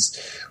ones is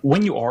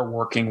when you are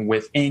working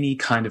with any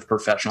kind of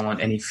professional in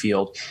any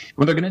field,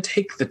 when they're going to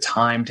take the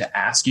time to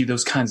ask you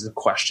those kinds of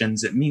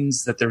questions, it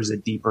means that there's a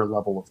deeper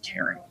level of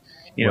caring.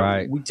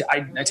 Right.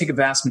 I take a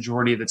vast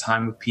majority of the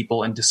time with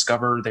people and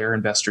discover their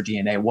investor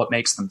DNA, what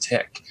makes them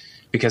tick.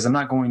 Because I'm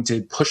not going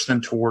to push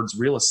them towards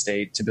real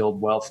estate to build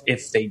wealth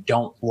if they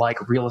don't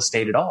like real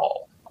estate at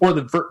all, or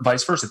the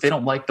vice versa. If they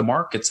don't like the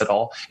markets at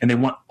all and they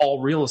want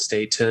all real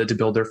estate to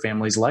build their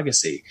family's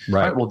legacy.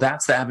 Right. Well,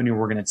 that's the avenue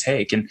we're going to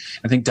take. And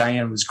I think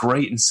Diane was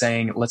great in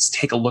saying, let's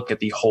take a look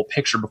at the whole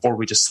picture before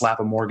we just slap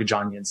a mortgage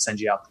on you and send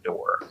you out the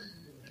door.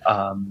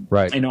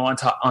 Right.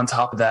 On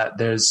top of that,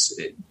 there's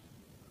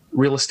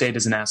real estate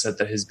is an asset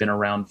that has been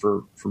around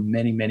for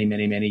many, many,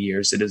 many, many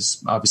years. It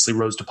has obviously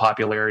rose to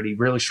popularity,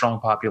 really strong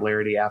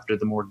popularity after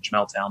the mortgage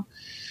meltdown.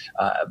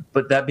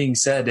 But that being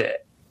said,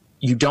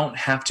 you don't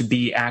have to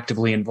be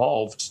actively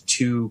involved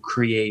to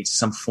create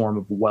some form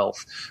of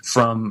wealth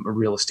from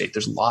real estate.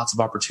 There's lots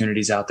of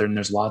opportunities out there, and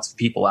there's lots of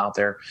people out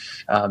there.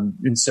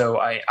 And so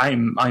I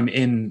am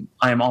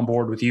on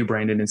board with you,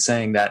 Brandon, in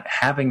saying that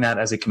having that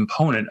as a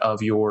component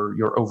of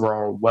your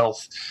overall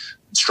wealth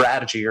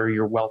strategy or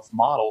your wealth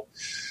model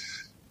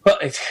Well,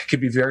 it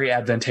could be very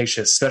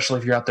advantageous, especially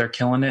if you're out there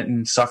killing it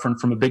and suffering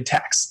from a big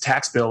tax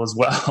bill as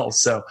well.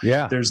 So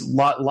there's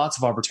lots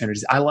of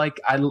opportunities. I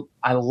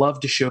love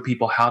to show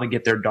people how to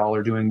get their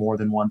dollar doing more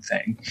than one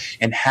thing,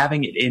 and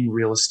having it in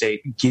real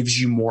estate gives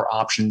you more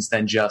options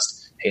than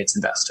just, hey, it's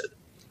invested.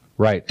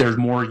 Right. There's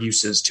more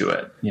uses to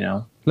it, you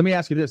know. Let me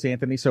ask you this,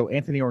 Anthony. So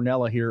Anthony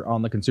Ornella here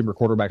on the Consumer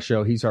Quarterback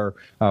Show. He's our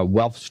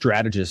wealth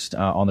strategist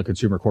on the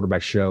Consumer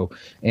Quarterback Show.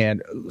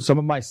 And some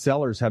of my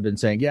sellers have been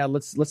saying, yeah,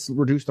 let's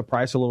reduce the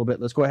price a little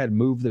bit. Let's go ahead and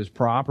move this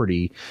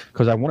property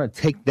because I want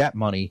to take that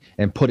money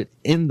and put it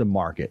in the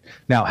market.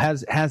 Now,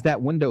 has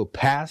that window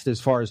passed as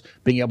far as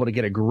being able to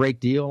get a great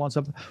deal on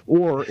something?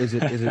 Or is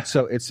it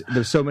so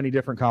there's so many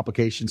different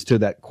complications to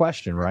that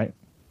question, right?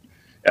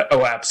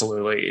 Oh,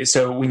 absolutely.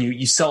 So when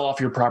you sell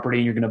off your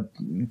property, you're going to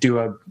do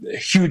a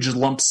huge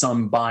lump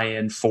sum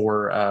buy-in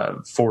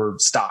for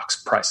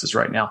stocks prices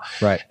right now.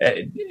 Right.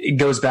 It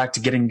goes back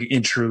to getting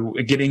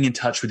in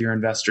touch with your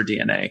investor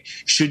DNA.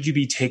 Should you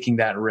be taking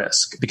that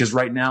risk? Because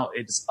right now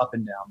it's up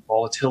and down.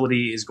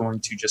 Volatility is going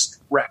to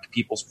just wreck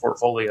people's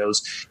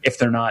portfolios if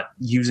they're not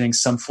using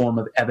some form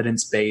of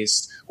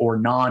evidence-based or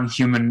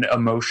non-human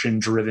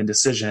emotion-driven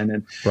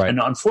decision.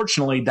 And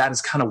unfortunately, that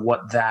is kind of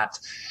what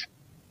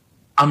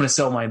I'm going to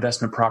sell my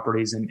investment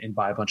properties and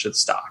buy a bunch of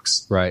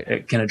stocks. Right.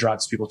 It kind of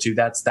drives people to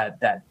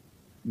that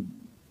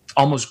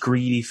almost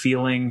greedy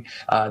feeling,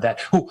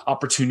 that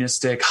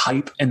opportunistic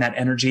hype and that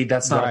energy.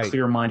 That's not a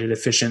clear-minded,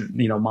 efficient,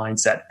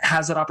 mindset.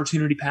 Has that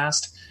opportunity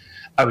passed?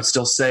 I would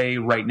still say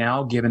right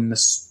now, given the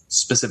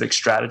specific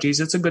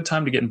strategies, it's a good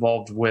time to get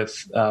involved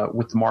with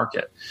the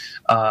market.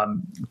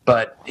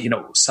 But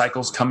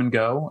cycles come and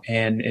go,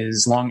 and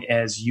as long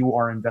as you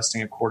are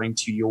investing according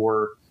to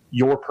your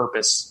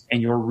purpose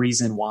and your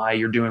reason why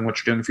you're doing what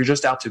you're doing. If you're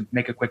just out to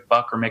make a quick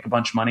buck or make a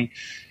bunch of money,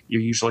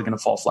 you're usually going to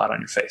fall flat on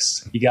your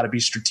face. You got to be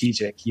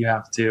strategic. You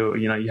have to,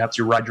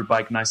 ride your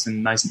bike nice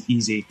and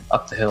easy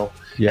up the hill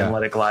and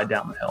let it glide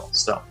down the hill.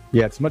 So.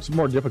 Yeah, it's much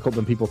more difficult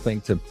than people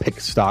think to pick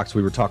stocks.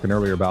 We were talking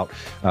earlier about,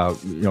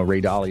 Ray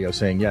Dalio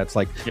saying, it's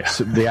like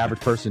the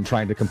average person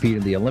trying to compete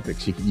in the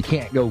Olympics. You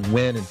can't go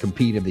win and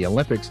compete in the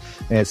Olympics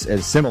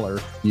as similar.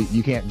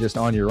 You can't just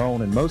on your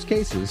own. In most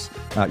cases,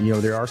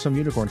 there are some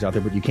unicorns out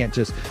there, but you can't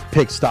just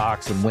pick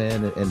stocks and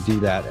win and do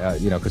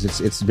that, because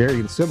it's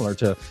very similar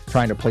to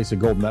trying to place a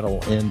gold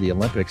medal in the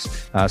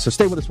Olympics. So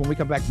stay with us when we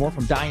come back. More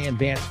from Diane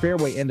Vance,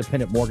 Fairway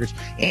Independent Mortgage,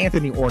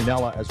 Anthony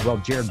Ornella as well,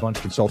 Jared Bunch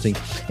Consulting,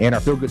 and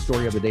our feel-good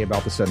story of the day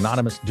about this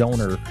anonymous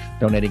donor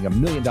donating $1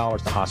 million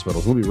to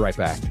hospitals. We'll be right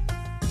back.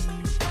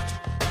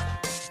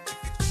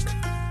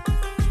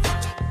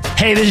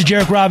 Hey, this is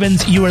Jarek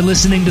Robbins. You are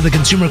listening to the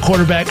Consumer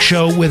Quarterback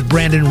Show with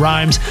Brandon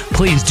Rhymes.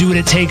 Please do what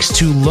it takes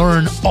to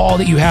learn all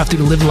that you have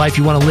to live the life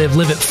you want to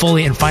live it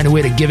fully, and find a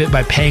way to give it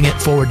by paying it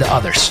forward to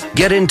others.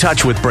 Get in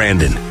touch with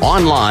Brandon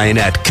online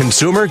at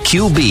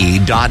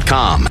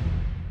consumerqb.com.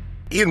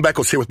 Ian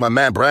Beckles here with my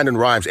man, Brandon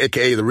Rhymes,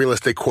 a.k.a. the Real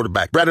Estate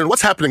Quarterback. Brandon,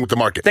 what's happening with the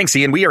market? Thanks,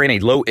 Ian. We are in a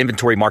low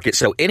inventory market,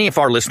 so any of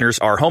our listeners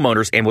are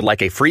homeowners and would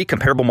like a free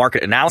comparable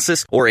market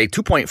analysis or a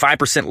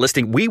 2.5%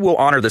 listing, we will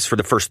honor this for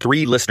the first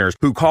 3 listeners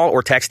who call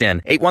or text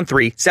in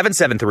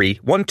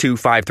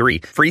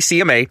 813-773-1253. Free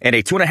CMA and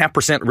a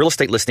 2.5% real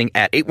estate listing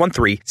at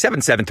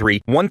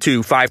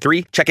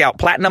 813-773-1253. Check out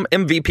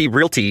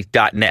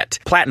PlatinumMVPRealty.net.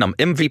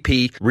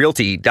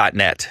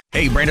 PlatinumMVPRealty.net.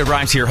 Hey, Brandon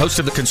Rhymes here, host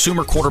of the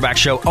Consumer Quarterback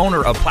Show,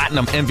 owner of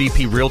Platinum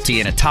MVP Realty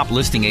and a top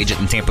listing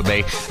agent in Tampa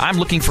Bay. I'm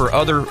looking for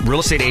other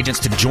real estate agents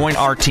to join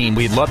our team.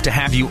 We'd love to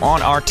have you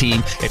on our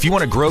team. If you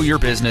want to grow your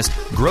business,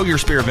 grow your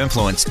sphere of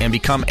influence, and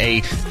become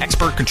an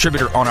expert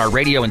contributor on our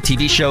radio and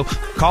TV show,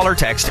 call or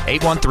text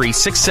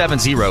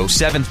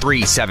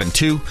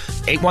 813-670-7372,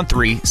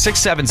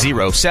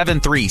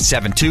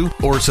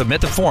 813-670-7372, or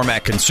submit the form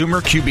at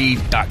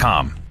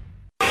consumerqb.com.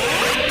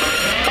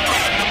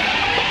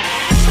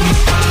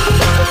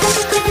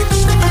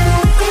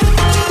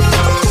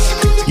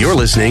 You're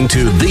listening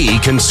to The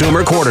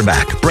Consumer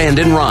Quarterback,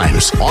 Brandon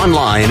Rhymes,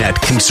 online at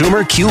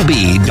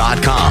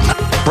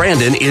consumerqb.com.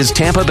 Brandon is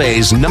Tampa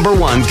Bay's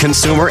 #1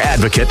 consumer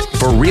advocate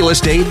for real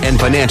estate and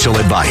financial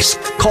advice.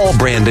 Call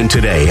Brandon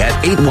today at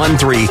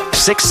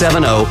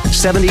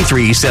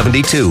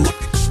 813-670-7372.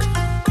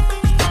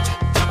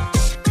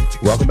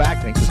 Welcome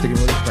back. Thanks for sticking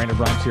with us. Brandon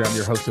Rhymes here. I'm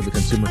your host of the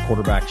Consumer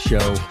Quarterback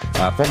Show.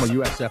 Former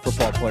USF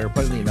football player,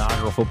 played in the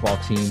inaugural football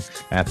team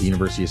at the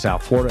University of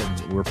South Florida.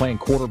 And we're playing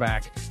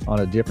quarterback on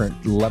a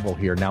different level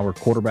here. Now we're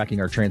quarterbacking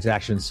our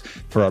transactions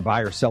for our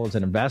buyers, sellers,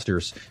 and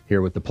investors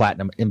here with the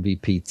Platinum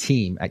MVP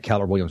team at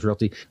Keller Williams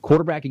Realty.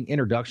 Quarterbacking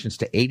introductions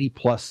to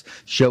 80-plus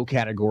show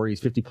categories,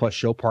 50-plus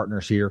show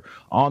partners here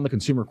on the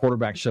Consumer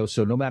Quarterback Show.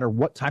 So no matter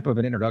what type of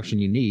an introduction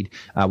you need,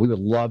 we would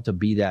love to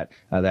be that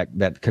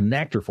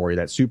connector for you,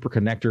 that super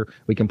connector.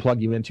 We can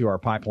plug you into our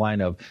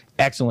pipeline of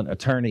excellent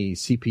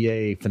attorneys,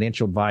 CPA,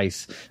 financial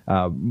advice,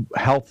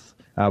 health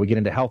We get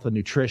into health and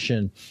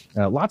nutrition,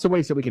 lots of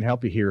ways that we can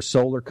help you here.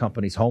 Solar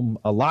companies,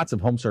 lots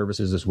of home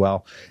services as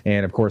well.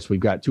 And of course, we've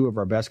got two of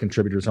our best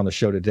contributors on the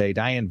show today,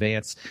 Diane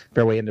Vance,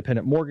 Fairway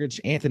Independent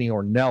Mortgage, Anthony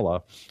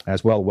Ornella,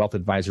 as well, wealth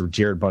advisor,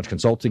 Jared Bunch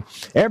Consulting.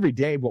 Every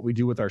day, what we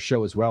do with our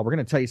show as well, we're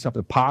going to tell you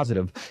something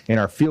positive in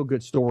our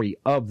feel-good story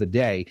of the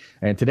day.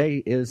 And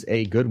today is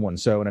a good one.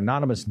 So an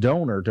anonymous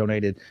donor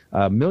donated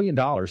 $1 million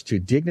to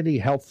Dignity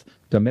Health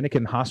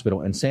Dominican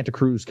Hospital in Santa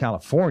Cruz,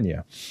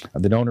 California.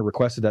 The donor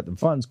requested that the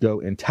funds go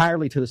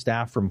entirely to the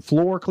staff, from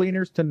floor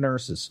cleaners to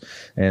nurses.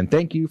 And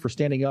thank you for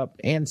standing up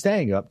and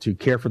staying up to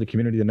care for the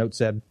community, the note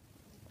said.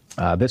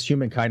 This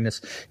human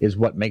kindness is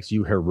what makes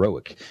you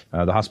heroic.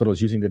 The hospital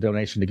is using the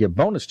donation to give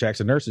bonus checks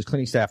to nurses,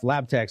 cleaning staff,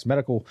 lab techs,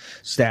 medical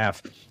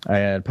staff,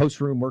 and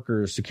post-room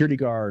workers, security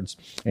guards,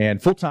 and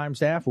full-time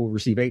staff will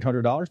receive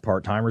 $800.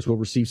 Part-timers will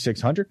receive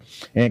 $600.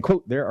 And,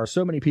 quote, there are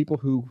so many people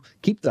who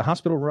keep the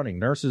hospital running.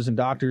 Nurses and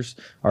doctors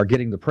are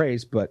getting the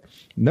praise, but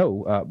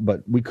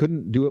we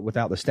couldn't do it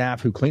without the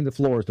staff who clean the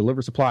floors,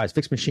 deliver supplies,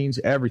 fix machines,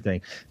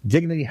 everything.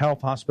 Dignity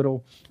Health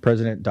Hospital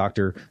President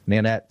Dr.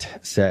 Nanette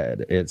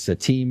said, it's a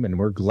team, and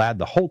we're glad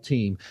the whole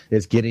team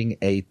is getting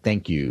a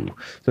thank you.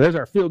 So there's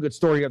our feel-good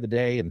story of the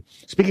day. And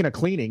speaking of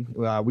cleaning,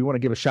 we want to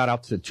give a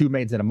shout-out to Two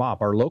Maids and a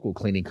Mop, our local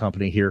cleaning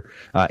company here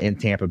in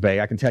Tampa Bay.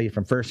 I can tell you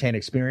from firsthand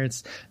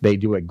experience, they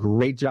do a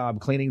great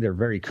job cleaning. They're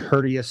very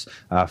courteous,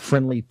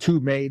 friendly. Two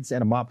Maids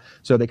and a Mop.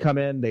 So they come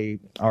in, they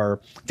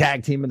are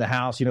tag team in the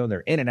house, they're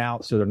in and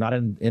out, so they're not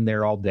in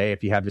there all day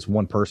if you have just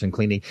one person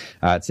cleaning.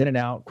 It's in and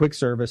out, quick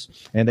service.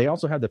 And they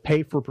also have the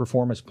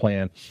pay-for-performance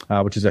plan,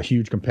 which is a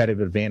huge competitive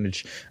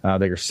advantage.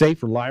 They are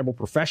safe, reliable,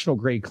 professional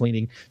grade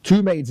cleaning.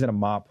 Two Maids and a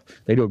Mop.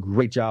 They do a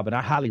great job, and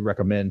I highly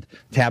recommend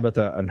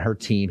Tabitha and her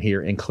team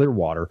here in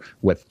Clearwater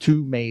with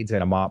Two Maids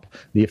and a Mop,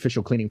 the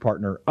official cleaning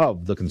partner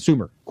of the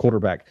Consumer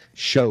Quarterback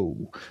Show.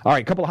 All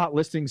right, a couple of hot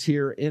listings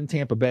here in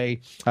Tampa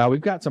Bay. We've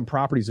got some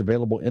properties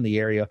available in the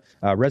area,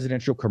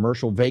 residential,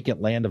 commercial,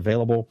 vacant land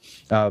available.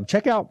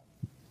 Check out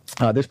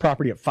this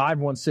property at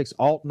 516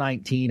 Alt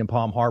 19 in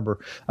Palm Harbor.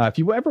 If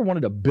you ever wanted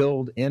to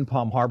build in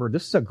Palm Harbor,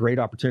 this is a great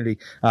opportunity.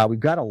 We've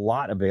got a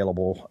lot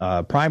available.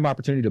 Prime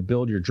opportunity to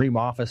build your dream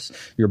office,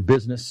 your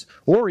business,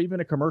 or even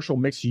a commercial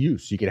mixed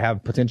use. You could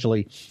have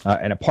potentially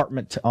an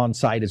apartment on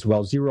site as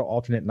well. 0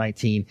 Alternate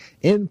 19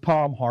 in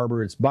Palm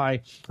Harbor. It's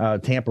by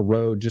Tampa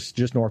Road,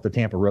 just north of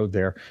Tampa Road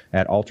there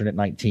at Alternate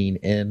 19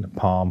 in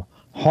Palm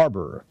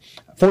Harbor.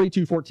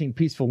 4214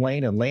 Peaceful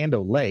Lane in Land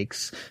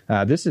O'Lakes.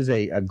 This is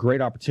a great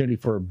opportunity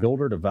for a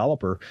builder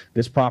developer.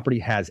 This property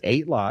has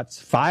 8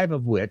 lots, 5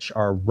 of which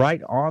are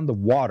right on the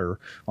water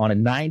on a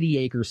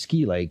 90-acre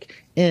ski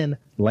lake in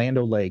Land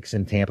O'Lakes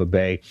in Tampa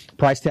Bay.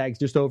 Price tag's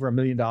just over $1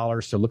 million,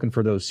 so looking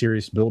for those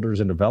serious builders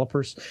and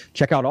developers.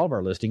 Check out all of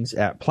our listings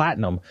at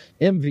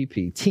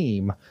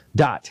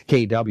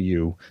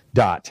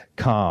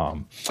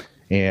platinummvpteam.kw.com.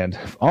 And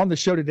on the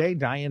show today,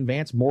 Diane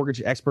Vance,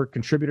 mortgage expert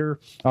contributor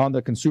on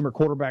the Consumer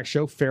Quarterback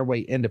Show,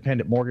 Fairway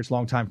Independent Mortgage,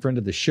 longtime friend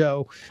of the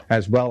show,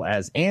 as well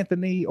as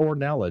Anthony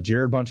Ornella,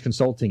 Jared Bunch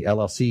Consulting,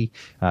 LLC,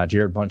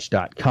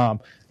 jaredbunch.com.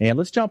 And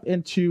let's jump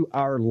into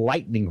our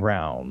lightning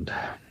round.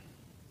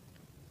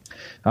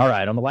 All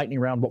right, on the lightning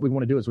round, what we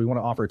want to do is we want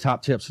to offer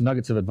top tips,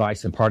 nuggets of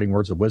advice, and parting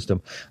words of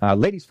wisdom.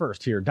 Ladies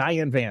first here,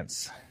 Diane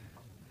Vance.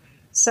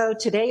 So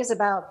today is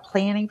about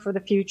planning for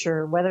the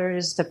future, whether it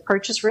is to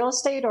purchase real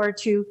estate or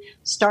to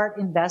start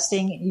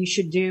investing. You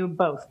should do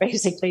both,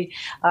 basically.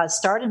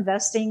 Start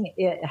investing,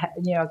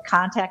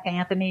 contact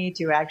Anthony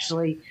to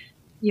actually,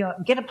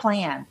 get a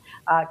plan.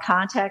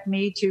 Contact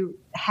me to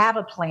have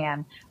a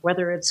plan,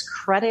 whether it's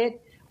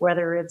credit,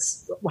 whether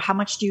it's how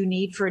much do you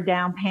need for a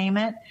down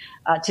payment.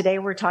 Today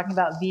we're talking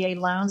about VA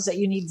loans that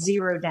you need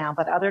 0 down,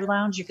 but other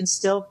loans you can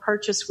still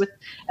purchase with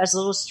as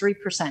little as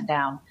 3%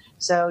 down.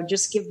 So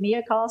just give me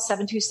a call,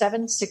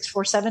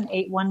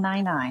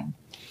 727-647-8199.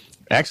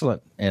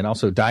 Excellent. And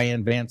also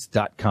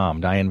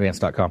DianeVance.com,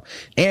 DianeVance.com.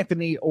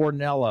 Anthony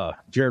Ornella,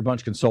 Jared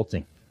Bunch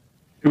Consulting.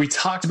 We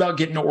talked about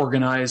getting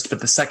organized, but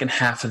the second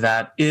half of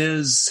that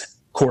is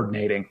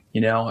coordinating,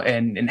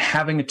 and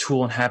having a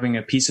tool and having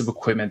a piece of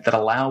equipment that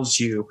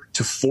allows you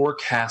to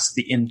forecast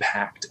the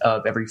impact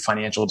of every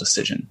financial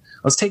decision.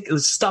 Let's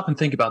stop and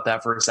think about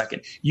that for a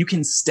second. You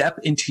can step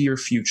into your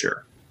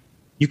future.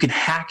 You can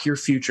hack your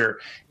future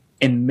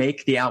and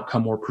make the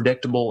outcome more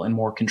predictable and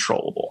more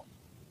controllable.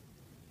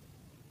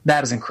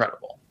 That is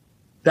incredible.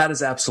 That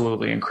is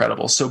absolutely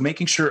incredible. So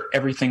making sure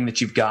everything that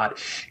you've got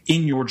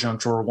in your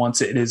junk drawer,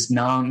 once it is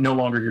no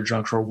longer your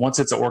junk drawer, once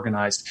it's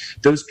organized,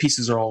 those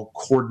pieces are all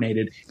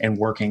coordinated and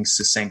working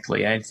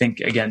succinctly. I think,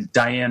 again,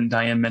 Diane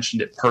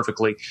mentioned it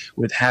perfectly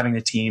with having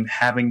the team,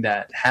 having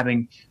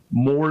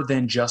more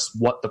than just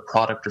what the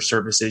product or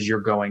service is you're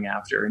going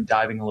after and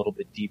diving a little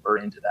bit deeper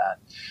into that.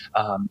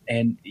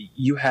 And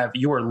you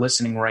are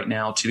listening right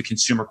now to the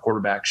Consumer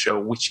Quarterback Show,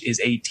 which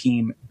is a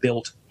team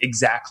built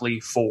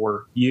exactly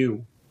for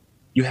you.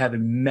 You have a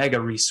mega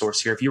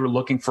resource here. If you were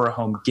looking for a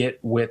home, get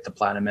with the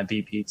Platinum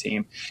MVP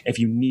team. If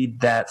you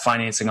need that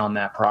financing on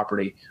that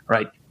property,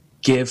 right?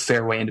 give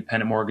Fairway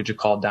Independent Mortgage a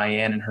call.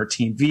 Diane and her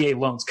team. VA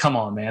loans, come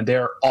on, man.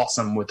 They're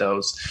awesome with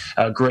those.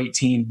 Great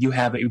team. You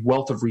have a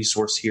wealth of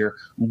resource here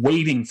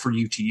waiting for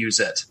you to use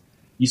it.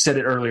 You said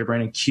it earlier,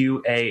 Brandon,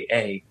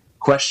 QAA,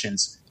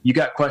 questions. You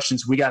got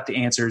questions, we got the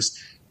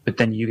answers, but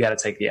then you got to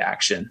take the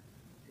action.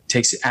 It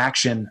takes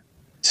action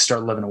to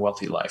start living a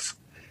wealthy life.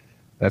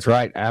 That's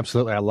right.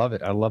 Absolutely. I love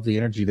it. I love the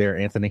energy there,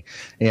 Anthony.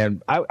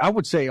 And I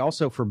would say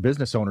also for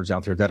business owners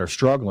out there that are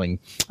struggling,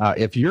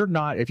 if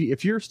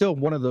you're still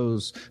one of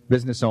those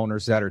business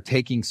owners that are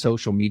taking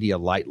social media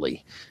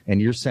lightly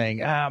and you're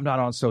saying, I'm not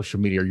on social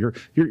media,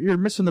 you're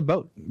missing the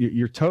boat.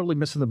 You're totally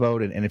missing the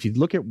boat. And if you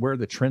look at where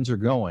the trends are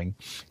going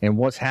and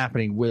what's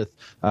happening with,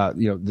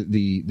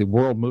 the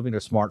world moving to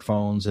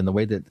smartphones and the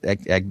way that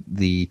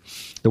the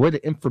way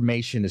the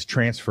information is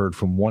transferred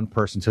from one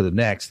person to the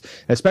next,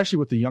 especially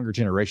with the younger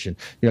generation,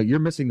 you're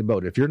missing the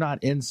boat. If you're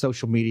not in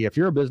social media, if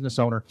you're a business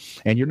owner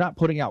and you're not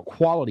putting out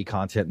quality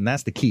content, and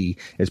that's the key,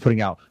 is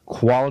putting out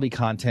quality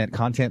content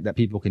that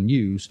people can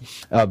use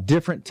of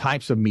different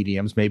types of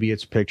mediums. Maybe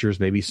it's pictures,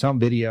 maybe some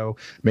video,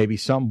 maybe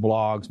some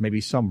blogs,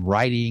 maybe some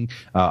writing,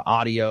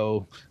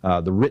 audio,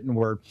 the written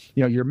word.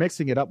 You're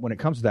mixing it up when it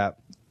comes to that.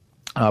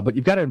 But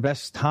you've got to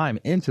invest time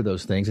into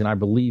those things. And I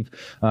believe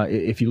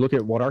if you look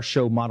at what our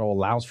show model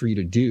allows for you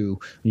to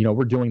do,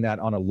 we're doing that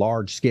on a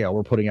large scale.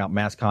 We're putting out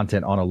mass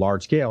content on a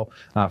large scale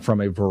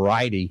from a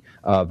variety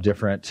of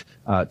different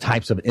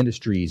types of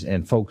industries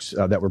and folks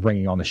that we're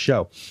bringing on the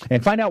show.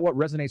 And find out what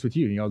resonates with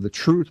you. The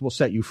truth will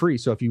set you free.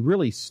 So if you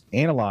really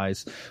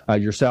analyze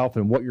yourself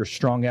and what you're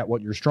strong at,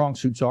 what your strong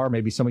suits are,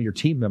 maybe some of your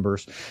team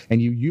members,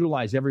 and you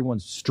utilize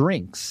everyone's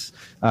strengths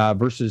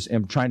versus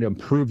trying to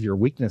improve your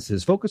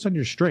weaknesses, focus on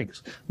your strengths.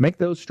 Make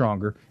those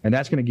stronger, and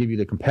that's going to give you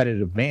the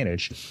competitive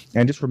advantage.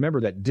 And just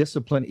remember that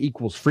discipline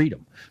equals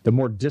freedom. The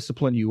more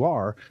disciplined you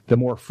are, the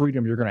more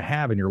freedom you're going to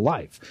have in your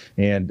life.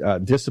 And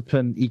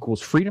discipline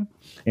equals freedom.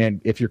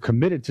 And if you're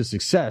committed to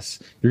success,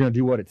 you're going to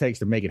do what it takes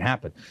to make it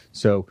happen.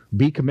 So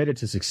be committed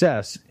to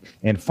success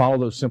and follow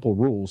those simple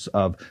rules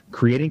of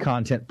creating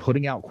content,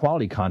 putting out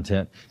quality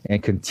content,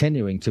 and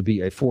continuing to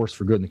be a force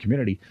for good in the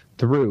community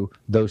through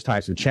those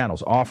types of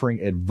channels, offering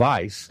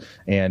advice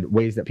and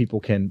ways that people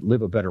can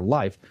live a better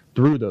life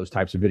through those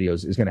types of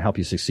videos is going to help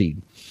you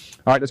succeed.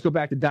 All right, let's go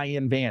back to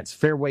Diane Vance,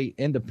 Fairway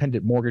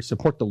Independent Mortgage.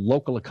 Support the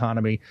local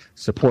economy,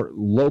 support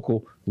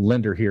local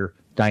lender here.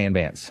 Diane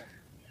Vance.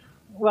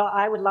 Well,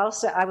 I would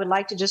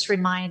like to just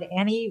remind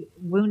any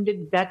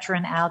wounded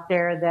veteran out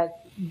there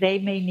that they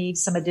may need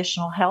some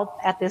additional help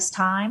at this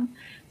time.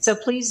 So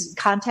please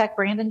contact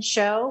Brandon's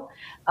show.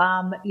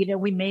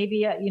 We may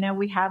be,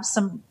 we have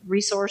some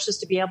resources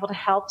to be able to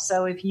help.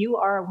 So if you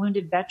are a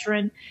wounded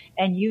veteran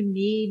and you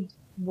need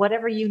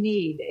whatever you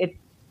need, it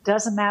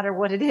doesn't matter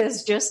what it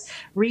is, just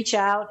reach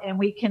out and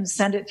we can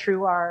send it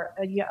through our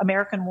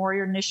American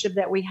Warrior Initiative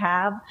that we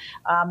have.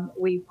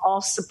 We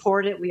all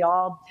support it. We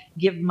all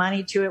give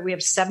money to it. We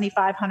have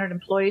 7,500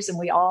 employees and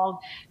we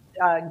all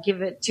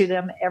give it to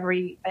them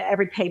every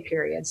pay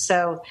period.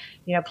 So,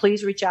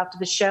 please reach out to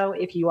the show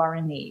if you are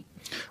in need.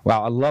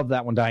 Wow, I love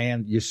that one,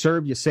 Diane. You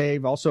serve, you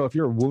save. Also, if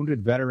you're a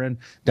wounded veteran,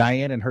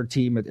 Diane and her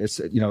team,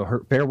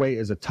 her Fairway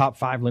is a top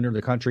 5 lender in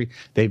the country.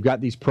 They've got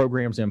these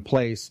programs in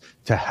place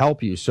to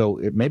help you. So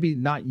it maybe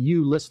not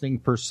you listening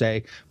per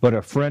se, but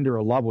a friend or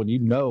a loved one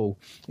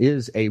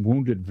is a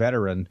wounded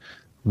veteran.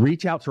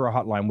 Reach out to our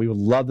hotline. We would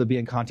love to be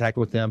in contact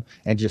with them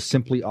and just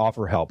simply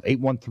offer help.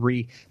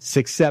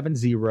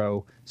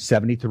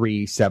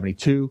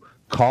 813-670-7372.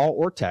 Call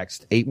or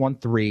text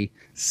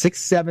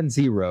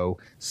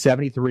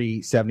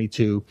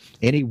 813-670-7372.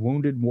 Any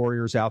wounded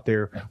warriors out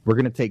there, we're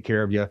going to take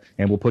care of you,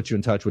 and we'll put you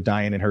in touch with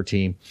Diane and her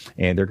team,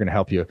 and they're going to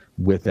help you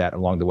with that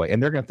along the way.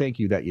 And they're going to thank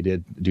you that you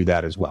did do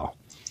that as well.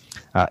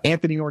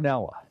 Anthony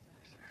Ornella.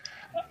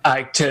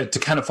 To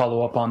kind of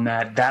follow up on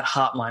that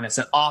hotline, it's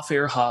an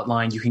off-air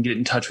hotline. You can get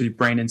in touch with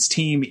Brandon's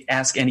team,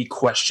 ask any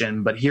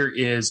question. But here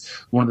is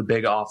one of the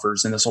big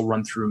offers, and this will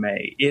run through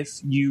May. If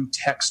you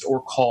text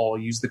or call,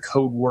 use the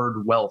code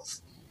word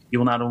wealth, you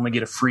will not only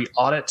get a free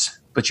audit,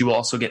 but you will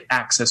also get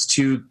access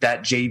to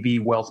that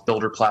JV Wealth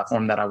Builder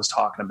platform that I was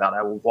talking about.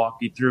 I will walk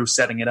you through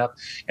setting it up,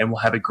 and we'll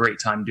have a great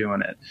time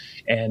doing it.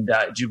 And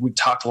we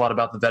talked a lot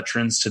about the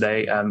veterans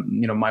today.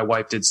 My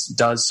wife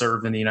does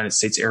serve in the United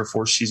States Air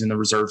Force. She's in the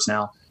reserves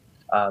now.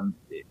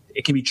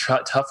 It can be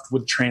tough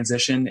with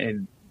transition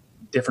and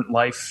different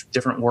life,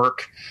 different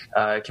work.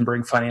 It can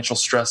bring financial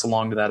stress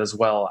along to that as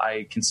well.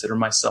 I consider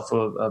myself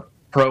a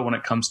pro when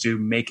it comes to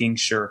making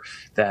sure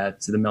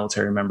that the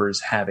military members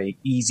have a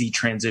easy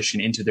transition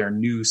into their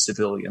new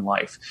civilian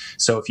life.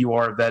 So if you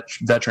are a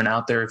veteran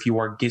out there, if you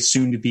are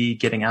soon to be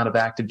getting out of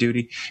active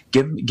duty,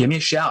 give me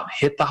a shout,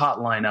 hit the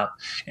hotline up,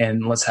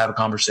 and let's have a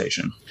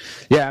conversation.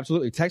 Yeah,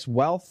 absolutely. Text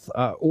wealth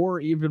or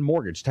even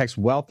mortgage. Text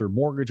wealth or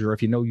mortgage, or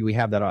if we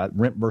have that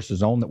rent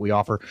versus own that we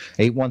offer,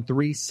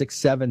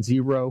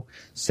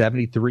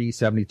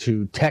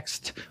 813-670-7372.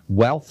 Text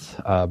wealth,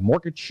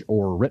 mortgage,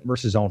 or rent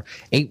versus own,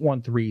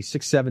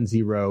 813-670-7372.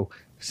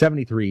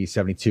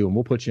 7372, and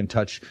we'll put you in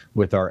touch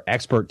with our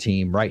expert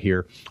team right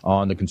here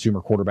on the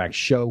Consumer Quarterback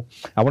Show.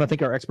 I want to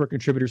thank our expert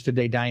contributors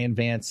today, Diane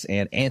Vance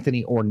and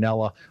Anthony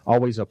Ornella.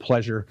 Always a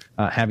pleasure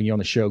having you on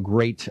the show.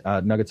 Great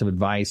nuggets of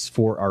advice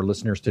for our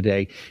listeners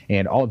today.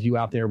 And all of you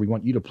out there, we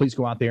want you to please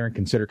go out there and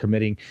consider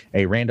committing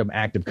a random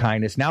act of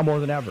kindness now more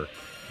than ever.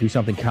 Do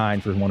something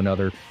kind for one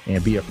another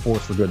and be a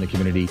force for good in the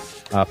community.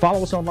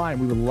 Follow us online.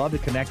 We would love to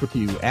connect with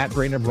you at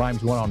Brandon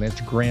Rhymes 1 on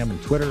Instagram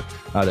and Twitter,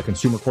 the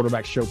Consumer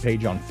Quarterback Show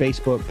page on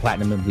Facebook,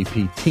 Platinum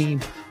MVP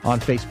Team on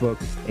Facebook,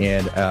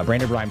 and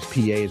Brandon Rhymes PA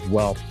as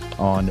well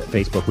on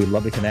Facebook. We'd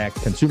love to connect.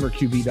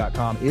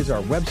 ConsumerQB.com is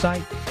our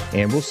website,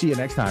 and we'll see you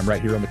next time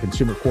right here on the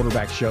Consumer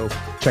Quarterback Show.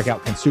 Check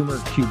out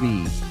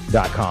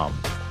ConsumerQB.com.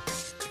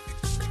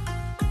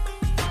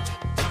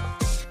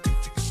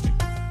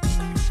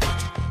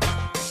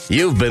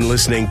 You've been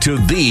listening to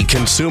The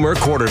Consumer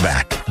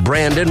Quarterback,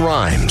 Brandon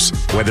Rhymes.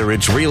 Whether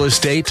it's real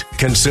estate,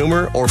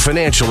 consumer, or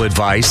financial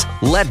advice,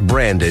 let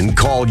Brandon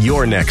call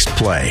your next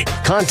play.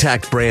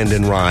 Contact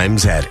Brandon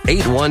Rhymes at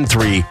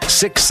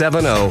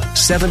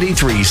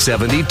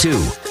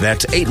 813-670-7372.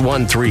 That's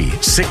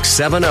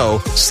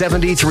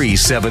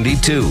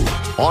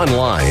 813-670-7372.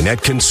 Online at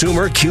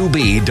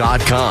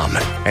consumerqb.com.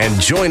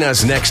 And join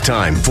us next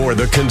time for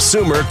The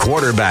Consumer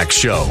Quarterback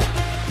Show.